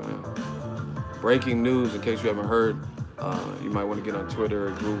crazy, man. Breaking news, in case you haven't heard, you might want to get on Twitter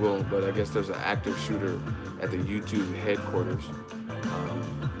or Google, but I guess there's an active shooter at the YouTube headquarters.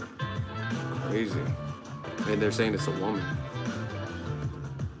 Crazy. And they're saying it's a woman.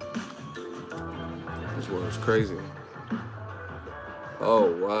 This world is crazy.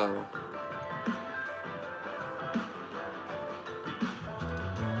 Oh, wow.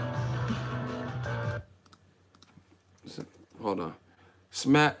 Hold on.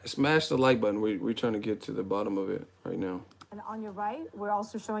 Smash the like button. We're trying to get to the bottom of it right now. And on your right, we're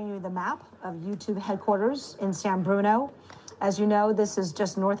also showing you the map of YouTube headquarters in San Bruno. As you know, this is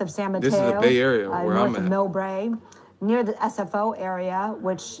just north of San Mateo. This is the Bay Area where I'm at. North of Millbrae, near the SFO area,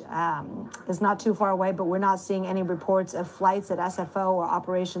 which is not too far away, but we're not seeing any reports of flights at SFO or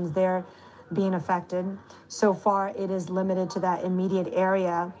operations there being affected. So far, it is limited to that immediate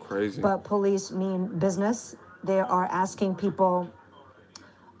area. Crazy. But police mean business. They are asking people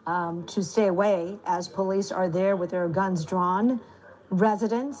to stay away as police are there with their guns drawn.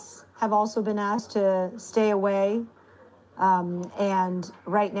 Residents have also been asked to stay away. And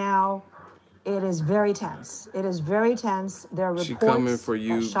right now, it is very tense. It is very tense. There are reports she coming for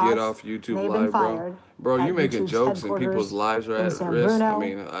you. Get off YouTube Live, bro. Bro, you making jokes and people's lives are at risk. I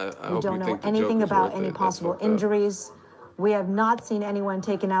mean, I hope you think the joke is worth it. We don't know anything about any possible injuries. We have not seen anyone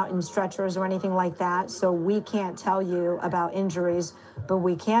taken out in stretchers or anything like that, so we can't tell you about injuries, but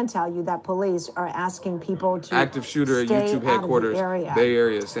we can tell you that police are asking people to active shooter at YouTube headquarters, Bay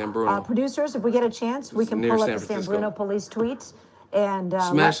Area, San Bruno. Producers, if we get a chance, we can pull up the San Bruno police tweets and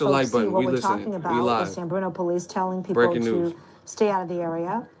smash the like button. What we're talking about. We live. The San Bruno police telling people to stay out of the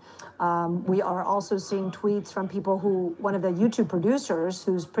area. We are also seeing tweets from people who, one of the YouTube producers,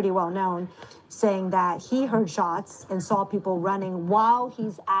 who's pretty well known, saying that he heard shots and saw people running while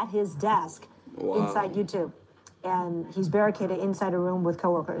he's at his desk inside YouTube. And he's barricaded inside a room with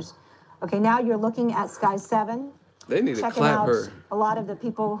coworkers. Okay, now you're looking at Sky 7. They need to clap her. A lot of the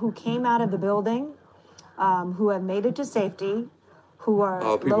people who came out of the building, who have made it to safety, who are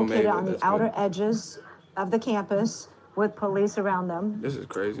located on the outer edges of the campus with police around them. This is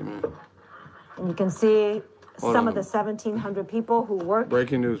crazy, man. And you can see some of the 1,700 people who work.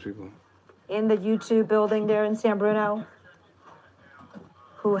 Breaking news, people. In the YouTube building there in San Bruno,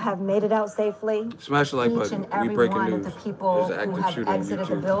 who have made it out safely. Smash the like button. Each and every one of the people who have exited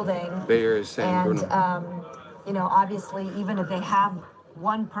the building. Bay Area, San Bruno. And, you know, obviously, even if they have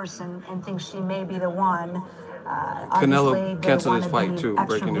one person and thinks she may be the one. Canelo canceled his fight too.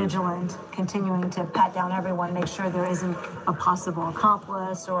 Extra Breaking news. vigilant, continuing to pat down everyone, make sure there isn't a possible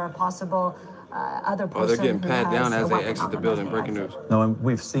accomplice or a possible other person. Oh, they're getting pat down as they exit the building. Breaking Breaking news. No, and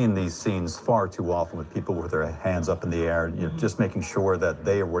we've seen these scenes far too often with people with their hands up in the air, just making sure that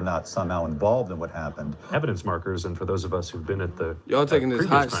they were not somehow involved in what happened. Evidence markers, and for those of us who've been at the y'all taking this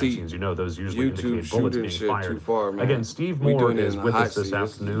hot seat, scenes, you know those usually YouTube indicate bullets being shit fired. too far, man. Again, Steve Moore is with us this seat.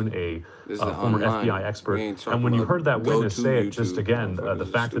 afternoon, a former online. FBI expert. And when you heard that witness say it, just again, the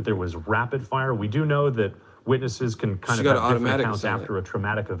fact that there was rapid fire, we do know that witnesses can kind of have different accounts after a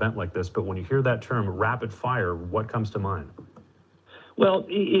traumatic event like this, but when you hear that term rapid fire, what comes to mind? Well,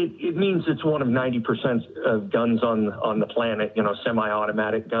 it means it's one of 90% of guns on the planet,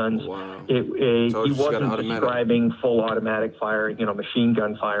 semi-automatic guns. Wow. He wasn't describing full automatic fire, machine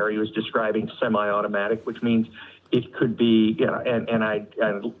gun fire. He was describing semi-automatic, which means it could be, and I'd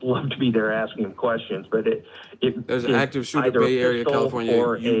love to be there asking him questions, but there's an active shooter, either Bay Area, a pistol California,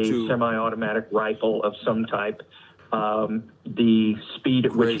 or YouTube. a semi-automatic rifle of some type. The speed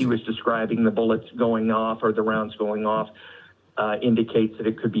at which he was describing the bullets going off or the rounds going off indicates that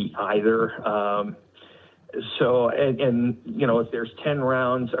it could be either. So, and if there's 10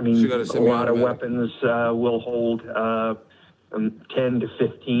 rounds, I mean, a lot of weapons will hold 10 to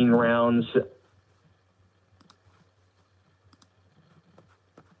 15 rounds.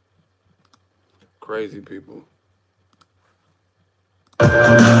 Crazy people.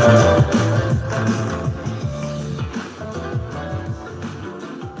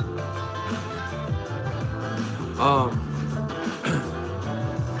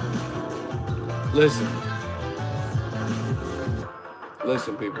 Listen,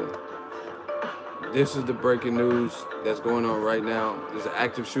 people. This is the breaking news that's going on right now. There's an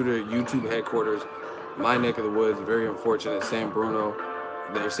active shooter at YouTube headquarters, my neck of the woods. Very unfortunate, San Bruno.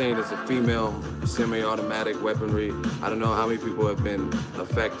 They're saying it's a female semi-automatic weaponry. I don't know how many people have been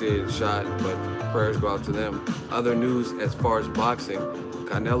affected, shot, but prayers go out to them. Other news as far as boxing,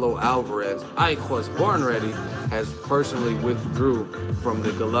 Canelo Alvarez, Ike was born ready, has personally withdrew from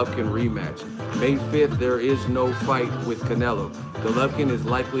the Golovkin rematch. May 5th, there is no fight with Canelo. Golovkin is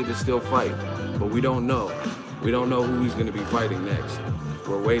likely to still fight, but we don't know. We don't know who he's going to be fighting next.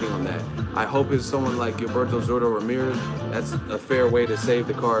 We're waiting on that. I hope it's someone like Gilberto Zurdo Ramirez. That's a fair way to save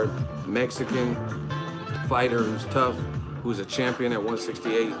the card. Mexican fighter who's tough, who's a champion at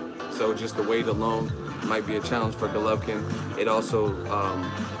 168. So just the weight alone might be a challenge for Golovkin. It also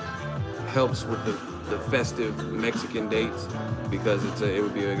helps with the festive Mexican dates because it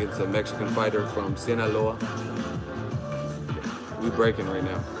would be against a Mexican fighter from Sinaloa. We breaking right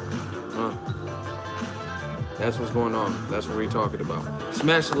now. That's what's going on. That's what we're talking about.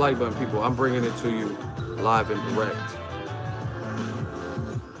 Smash the like button, people. I'm bringing it to you live and direct.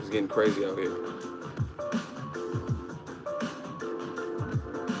 It's getting crazy out here.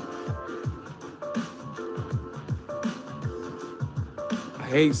 I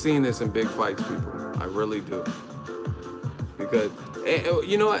hate seeing this in big fights, people. I really do. Because,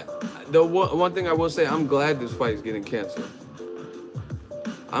 you know what? The one thing I will say, I'm glad this fight is getting canceled.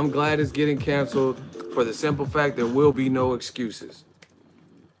 I'm glad it's getting canceled for the simple fact there will be no excuses.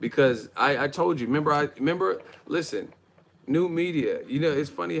 Because I told you, remember, listen, new media, it's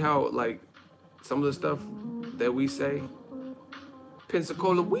funny how, like, some of the stuff that we say,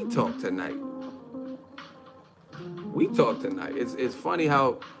 Pensacola, we talk tonight. We talk tonight. It's funny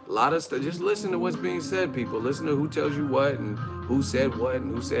how a lot of stuff, just listen to what's being said, people. Listen to who tells you what and who said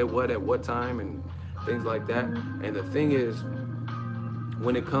what at what time and things like that. And the thing is,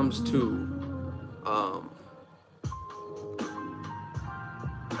 when it comes to,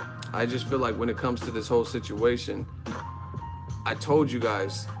 I just feel like when it comes to this whole situation, I told you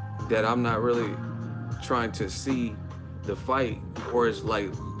guys that I'm not really trying to see the fight or it's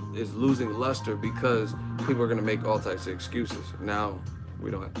losing luster because people are gonna make all types of excuses. Now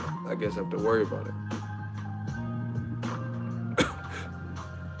we don't, I guess, have to worry about it.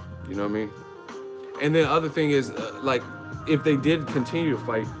 You know what I mean? And then the other thing is, like, if they did continue to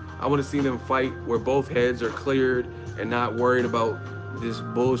fight, I want to see them fight where both heads are cleared and not worried about this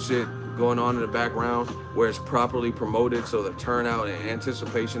bullshit going on in the background, where it's properly promoted so the turnout and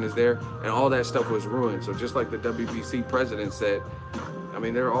anticipation is there, and all that stuff was ruined. So just like the WBC president said, I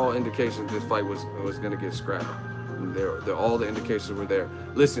mean, there are all indications this fight was going to get scrapped. All the indications were there.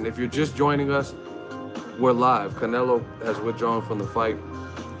 Listen, if you're just joining us, we're live. Canelo has withdrawn from the fight.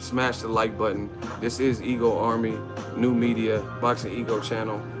 Smash the like button. This is Ego Army, new media, Boxing Ego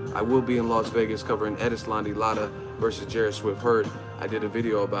channel. I will be in Las Vegas covering Edislandi Lara versus Jared Swift Hurd. I did a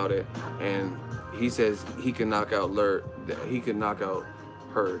video about it, and he says he can knock out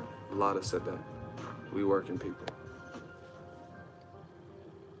heard. A lot have said that. We working people.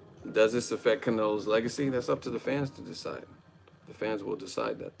 Does this affect Canelo's legacy? That's up to the fans to decide. The fans will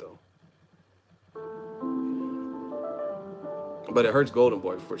decide that, though. But it hurts Golden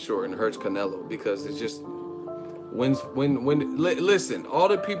Boy for sure, and it hurts Canelo because it's just listen, all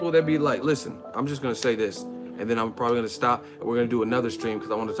the people that be like, listen, I'm just gonna say this, and then I'm probably gonna stop, and we're gonna do another stream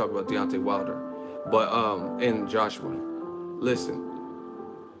because I want to talk about Deontay Wilder, but and Joshua. Listen,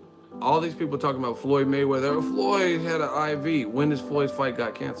 all these people talking about Floyd Mayweather. Floyd had an IV. When does Floyd's fight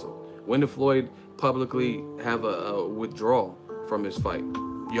got canceled? When did Floyd publicly have a withdrawal from his fight?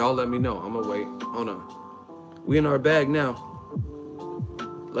 Y'all let me know. I'm gonna wait. Hold on. We in our bag now.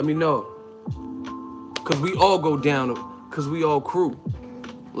 Let me know. Cause we all go down, cause we all crew.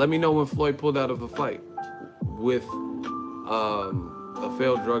 Let me know when Floyd pulled out of the fight with a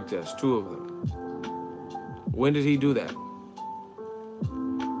failed drug test, 2 of them. When did he do that?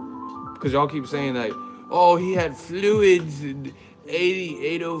 Because y'all keep saying like, oh, he had fluids,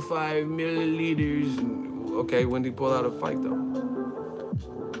 805 milliliters. Okay, when did he pull out a fight though?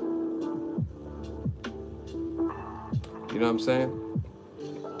 You know what I'm saying?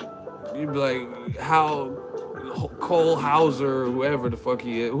 You'd be like, how Cole Hauser, whoever the fuck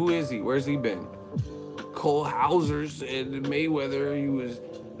he is, who is he? Where's he been? Cole Hauser said Mayweather, he was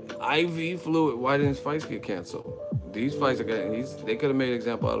IV fluid. Why didn't his fights get canceled? These fights are getting, they could have made an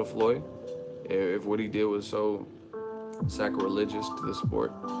example out of Floyd if what he did was so sacrilegious to the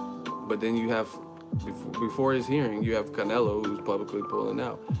sport. But then you have, before his hearing, you have Canelo who's publicly pulling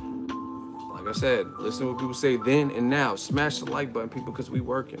out. Like I said, listen to what people say then and now. Smash the like button, people, because we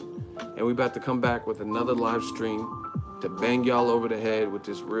working. And we about to come back with another live stream to bang y'all over the head with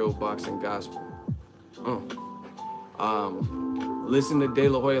this real boxing gospel. Listen to De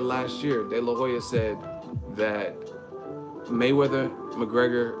La Hoya last year. De La Hoya said that Mayweather,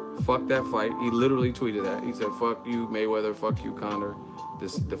 McGregor, fuck that fight. He literally tweeted that. He said, fuck you, Mayweather, fuck you, Conor.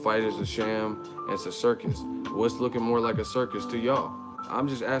 The fight is a sham, and it's a circus. What's looking more like a circus to y'all? I'm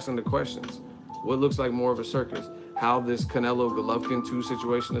just asking the questions. What looks like more of a circus? How this Canelo-Golovkin 2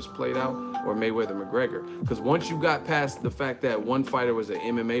 situation is played out, or Mayweather-McGregor? Because once you got past the fact that one fighter was an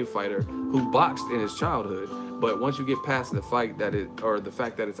MMA fighter who boxed in his childhood, but once you get past the fact that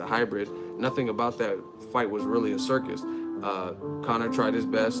it's a hybrid, nothing about that fight was really a circus. Conor tried his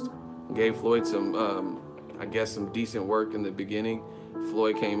best, gave Floyd some, I guess, some decent work in the beginning.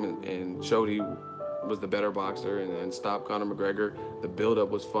 Floyd came and showed he was the better boxer and stopped Conor McGregor. The build-up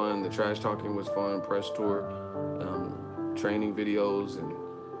was fun. The trash talking was fun. Press tour, training videos, and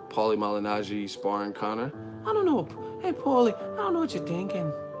Paulie Malignaggi sparring Conor. I don't know. Hey, Paulie, I don't know what you're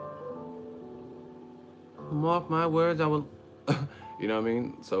thinking. Mark my words, I will. You know what I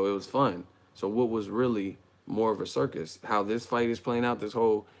mean? So it was fun. So what was really more of a circus? How this fight is playing out, this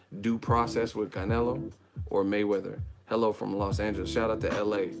whole due process with Canelo or Mayweather? Hello from Los Angeles. Shout out to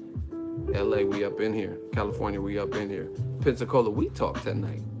LA. LA, we up in here. California, we up in here. Pensacola, we talk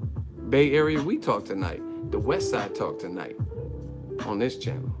tonight. Bay Area, we talk tonight. The West Side talk tonight on this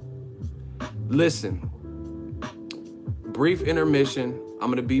channel. Listen, brief intermission. I'm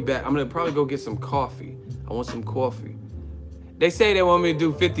gonna be back. I'm gonna probably go get some coffee. I want some coffee. They say they want me to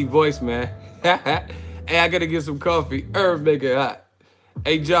do 50 voice, man. Hey, I gotta get some coffee. Herb, make it hot.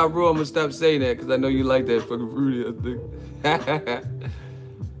 Hey, Ja Rule, I'm gonna stop saying that because I know you like that fucking fruity ass thing.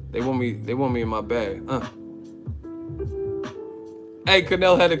 They want me in my bag. Hey,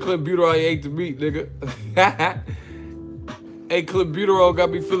 Canelo had a clenbuterol he ate to meat, nigga. Hey, clenbuterol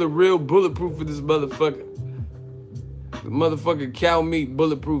got me feeling real bulletproof for this motherfucker. The motherfucking cow meat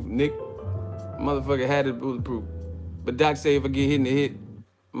bulletproof, Nick. Motherfucker had it bulletproof. But Doc say if I get hit in the hit,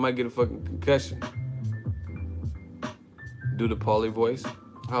 I might get a fucking concussion. Do the Paulie voice.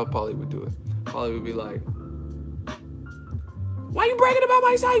 How Paulie would do it. Paulie would be like, why you bragging about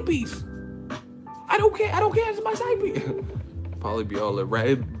my side piece? I don't care, it's my side piece. Paulie be all the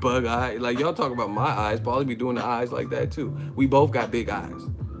red bug eye. Like, y'all talk about my eyes. Paulie be doing the eyes like that too. We both got big eyes.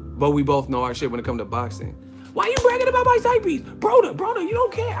 But we both know our shit when it comes to boxing. Why you bragging about my side piece? Broda, you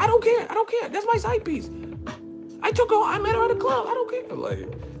don't care. I don't care. That's my side piece. I met her at a club. I don't care.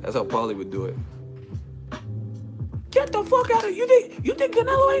 Like, that's how Paulie would do it. Get the fuck out of here. You think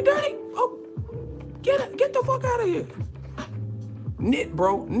Canelo ain't dirty? Oh, get the fuck out of here. Knit,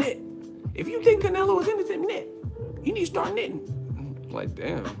 bro, knit. If you think Canelo is innocent, knit. You need to start knitting. Like,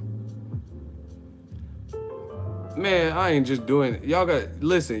 damn. Man, I ain't just doing it. Y'all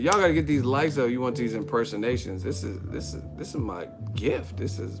gotta get these likes up. You want these impersonations. This is my gift.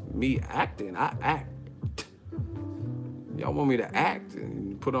 This is me acting. I act. Y'all want me to act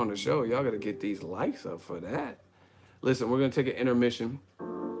and put on a show. Y'all gotta get these likes up for that. Listen, we're gonna take an intermission.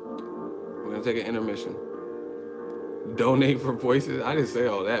 We're gonna take an intermission. Donate for voices. I didn't say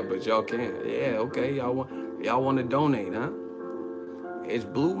all that, but y'all can. Yeah, okay. Y'all want to donate, huh? It's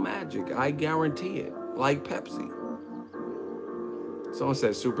blue magic. I guarantee it. Like Pepsi. Someone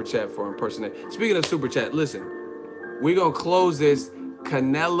said super chat for impersonation. Speaking of super chat, listen, we're gonna close this.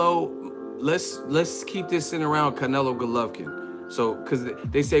 Canelo. Let's keep this in around Canelo Golovkin. So, because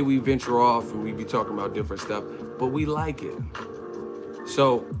they say we venture off and we be talking about different stuff, but we like it.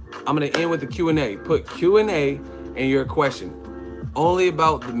 So I'm gonna end with the Q&A. Put Q&A in your question. Only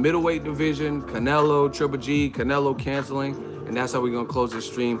about the middleweight division, Canelo, Triple G, Canelo canceling, and that's how we're gonna close this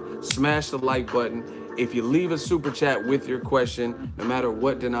stream. Smash the like button. If you leave a super chat with your question, no matter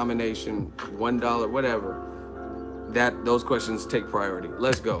what denomination, $1, whatever, those questions take priority.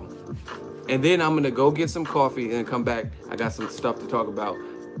 Let's go. And then I'm gonna go get some coffee and come back. I got some stuff to talk about.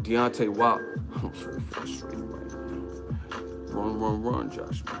 Deontay Wilder. I'm so frustrated right now. Run,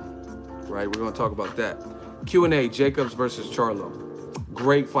 Joshua. Right, we're gonna talk about that. Q&A, Jacobs versus Charlo.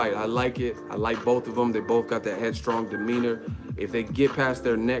 Great fight. I like it. I like both of them. They both got that headstrong demeanor. If they get past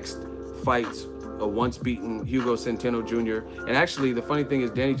their next fights, a once beaten Hugo Centeno Jr. And actually, the funny thing is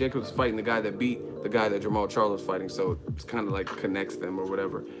Danny Jacobs is fighting the guy that beat the guy that Jamal Charlo's fighting. So it's kind of like connects them or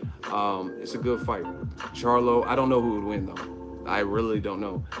whatever. It's a good fight. Charlo, I don't know who would win though. I really don't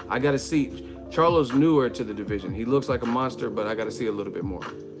know. I got to see. Charlo's newer to the division. He looks like a monster, but I got to see a little bit more.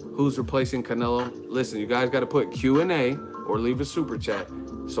 Who's replacing Canelo? Listen, you guys got to put Q&A or leave a super chat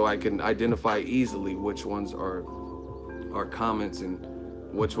so I can identify easily which ones are comments and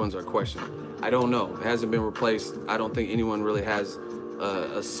which ones are questions. I don't know. It hasn't been replaced. I don't think anyone really has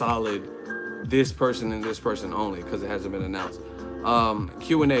a solid this person and this person only because it hasn't been announced.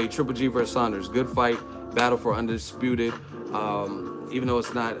 Q&A, Triple G versus Saunders. Good fight. Battle for undisputed. Even though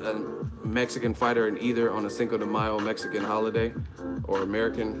it's not a Mexican fighter in either on a Cinco de Mayo Mexican holiday or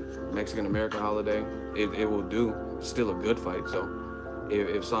Mexican-American holiday, it will do. Still a good fight. So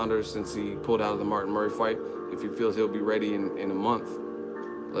if Saunders, since he pulled out of the Martin Murray fight, if he feels he'll be ready in a month,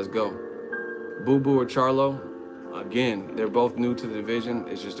 let's go. Boo Boo or Charlo, again, they're both new to the division.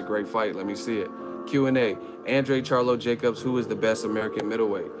 It's just a great fight. Let me see it. Q&A, Andre Charlo Jacobs, who is the best American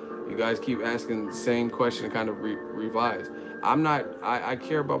middleweight? You guys keep asking the same question, kind of revise. I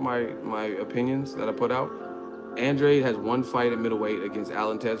care about my opinions that I put out. Andre has one fight at middleweight against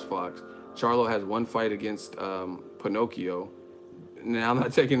Alan Tez Fox. Charlo has one fight against Pinocchio. Now, I'm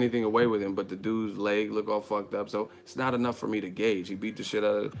not taking anything away with him, but the dude's leg look all fucked up, so it's not enough for me to gauge. He beat the shit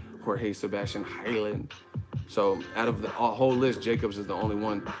out of Jorge Sebastian Highland. So out of the whole list, Jacobs is the only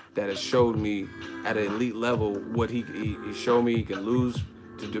one that has showed me at an elite level what he showed me. He can lose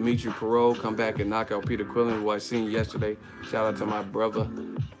to Dimitri Perot, come back and knock out Peter Quillen, who I seen yesterday. Shout out to my brother,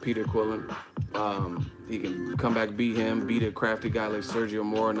 Peter Quillen. He can come back, beat him, beat a crafty guy like Sergio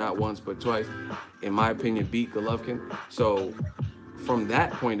Mora, not once but twice. In my opinion, beat Golovkin. So from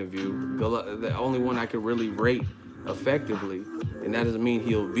that point of view, the only one I could really rate effectively, and that doesn't mean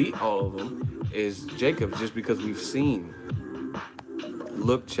he'll beat all of them, is Jacobs, just because we've seen.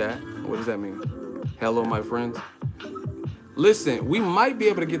 Look, chat. What does that mean? Hello, my friends. Listen, we might be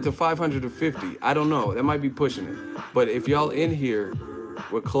able to get to 550. I don't know. That might be pushing it. But if y'all in here,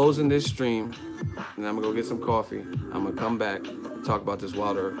 we're closing this stream, and I'm going to go get some coffee. I'm going to come back and talk about this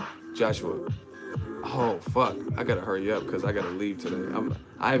Wilder Joshua. Oh, fuck. I got to hurry up because I got to leave today.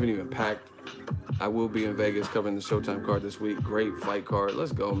 I haven't even packed. I will be in Vegas covering the Showtime card this week. Great fight card.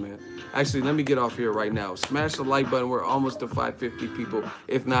 Let's go, man. Actually, let me get off here right now. Smash the like button. We're almost to 550 people.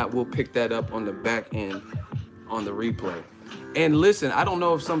 If not, we'll pick that up on the back end on the replay. And listen, I don't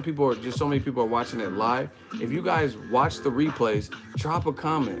know if some people are, just so many people are watching it live. If you guys watch the replays, drop a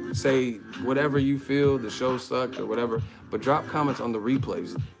comment. Say whatever you feel, the show sucked or whatever, but drop comments on the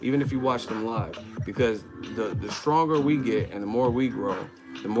replays, even if you watch them live. Because the stronger we get and the more we grow,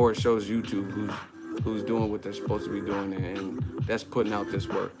 the more it shows YouTube who's doing what they're supposed to be doing, and that's putting out this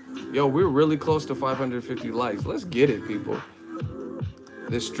work. Yo, we're really close to 550 likes. Let's get it, people.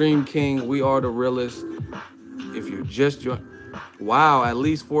 The Stream King, we are the realest. If you just joined, wow, at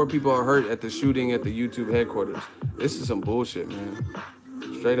least 4 people are hurt at the shooting at the YouTube headquarters. This is some bullshit, man.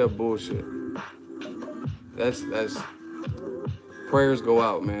 Straight up bullshit. That's prayers go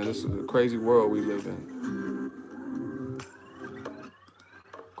out, man. This is a crazy world we live in.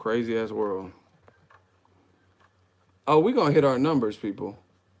 Crazy ass world. Oh, we're gonna hit our numbers, people.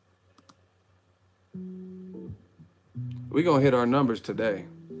 We're gonna hit our numbers today.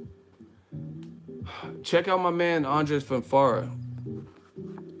 Check out my man Andres Fanfara.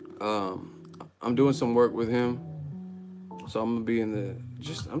 I'm doing some work with him, so I'm gonna be in the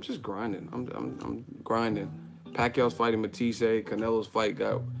I'm just grinding. I'm grinding. Pacquiao's fighting Matisse. Canelo's fight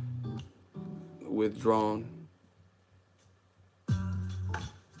got withdrawn.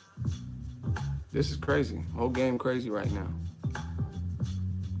 This is crazy. Whole game crazy right now.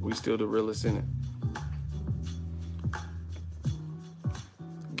 We still the realest in it.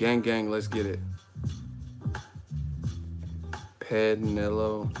 Gang, gang, let's get it.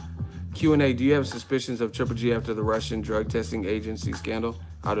 Canelo. Q&A, do you have suspicions of Triple G after the Russian drug testing agency scandal?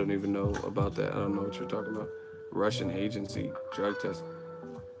 I don't even know about that. I don't know what you're talking about. Russian agency drug testing.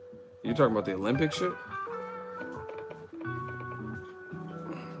 You talking about the Olympic shit?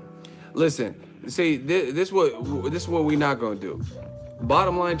 Listen, see, this is what we not gonna do.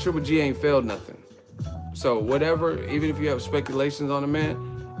 Bottom line, Triple G ain't failed nothing. So whatever, even if you have speculations on the man,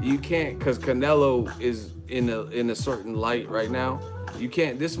 you can't, because Canelo is in a certain light right now. You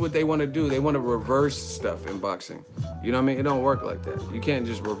can't. This is what they want to do. They want to reverse stuff in boxing. You know what I mean? It don't work like that. You can't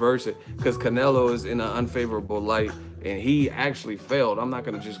just reverse it because Canelo is in an unfavorable light and he actually failed. I'm not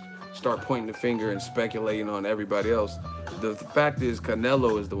gonna just start pointing the finger and speculating on everybody else. The fact is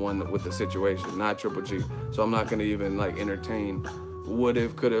Canelo is the one with the situation, not Triple G. So I'm not gonna even like entertain what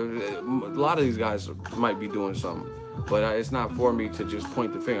if, could have. A lot of these guys might be doing something, but it's not for me to just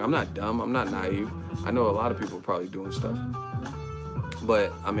point the finger. I'm not dumb. I'm not naive. I know a lot of people are probably doing stuff,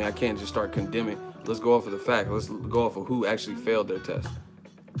 but I mean, I can't just start condemning. Let's go off of the fact. Let's go off of who actually failed their test.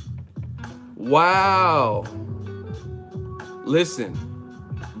 Wow. Listen,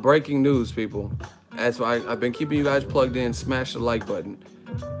 breaking news, people. That's why I've been keeping you guys plugged in. Smash the like button.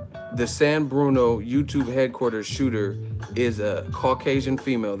 The San Bruno YouTube headquarters shooter is a Caucasian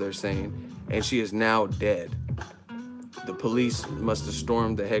female, they're saying, and she is now dead. The police must have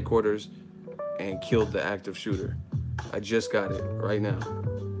stormed the headquarters and killed the active shooter. I just got it right now.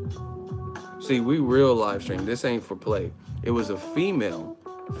 See, we real live stream. This ain't for play. It was a female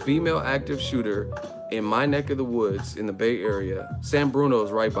active shooter in my neck of the woods in the Bay Area. San Bruno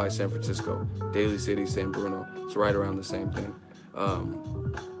is right by San Francisco. Daly City, San Bruno. It's right around the same thing.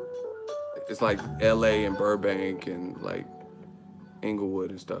 It's like LA and Burbank and like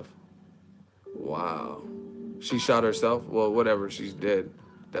Inglewood and stuff. Wow. She shot herself? Well, whatever, she's dead.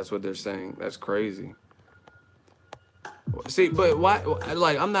 That's what they're saying. That's crazy. See, but why,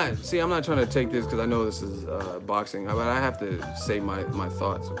 like, I'm not trying to take this because I know this is boxing, but I have to say my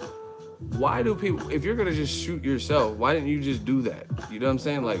thoughts. Why do people, if you're gonna just shoot yourself, why didn't you just do that? You know what I'm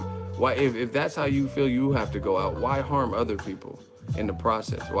saying? Like, why, if that's how you feel you have to go out, why harm other people in the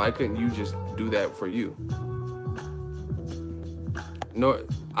process? Why couldn't you just do that for you? No,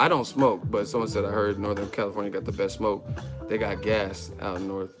 I don't smoke, but someone said I heard Northern California got the best smoke. They got gas out in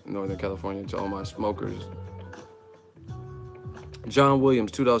Northern California to all my smokers. John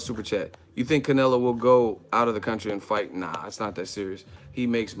Williams, $2 super chat. You think Canelo will go out of the country and fight? Nah, it's not that serious. He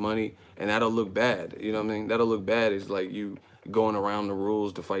makes money, and that'll look bad. You know what I mean? That'll look bad. It's like you going around the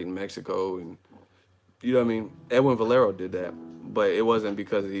rules to fight in Mexico, and you know what I mean? Edwin Valero did that, but it wasn't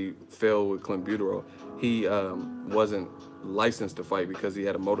because he fell with clenbuterol. He wasn't licensed to fight because he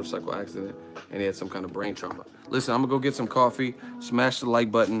had a motorcycle accident and he had some kind of brain trauma. Listen, I'm gonna go get some coffee, smash the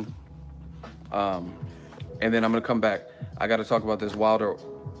like button, and then I'm gonna come back. I gotta talk about this Wilder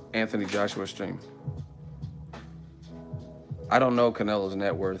Anthony Joshua stream. I don't know Canelo's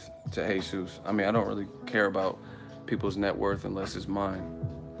net worth to Jesus. I mean, I don't really care about people's net worth unless it's mine.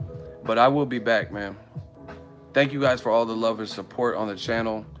 But I will be back, man. Thank you guys for all the love and support on the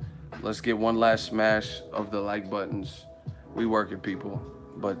channel. Let's get one last smash of the like buttons. We working, people.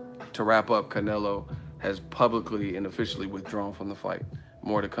 But to wrap up, Canelo has publicly and officially withdrawn from the fight.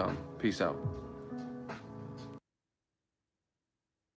 More to come. Peace out.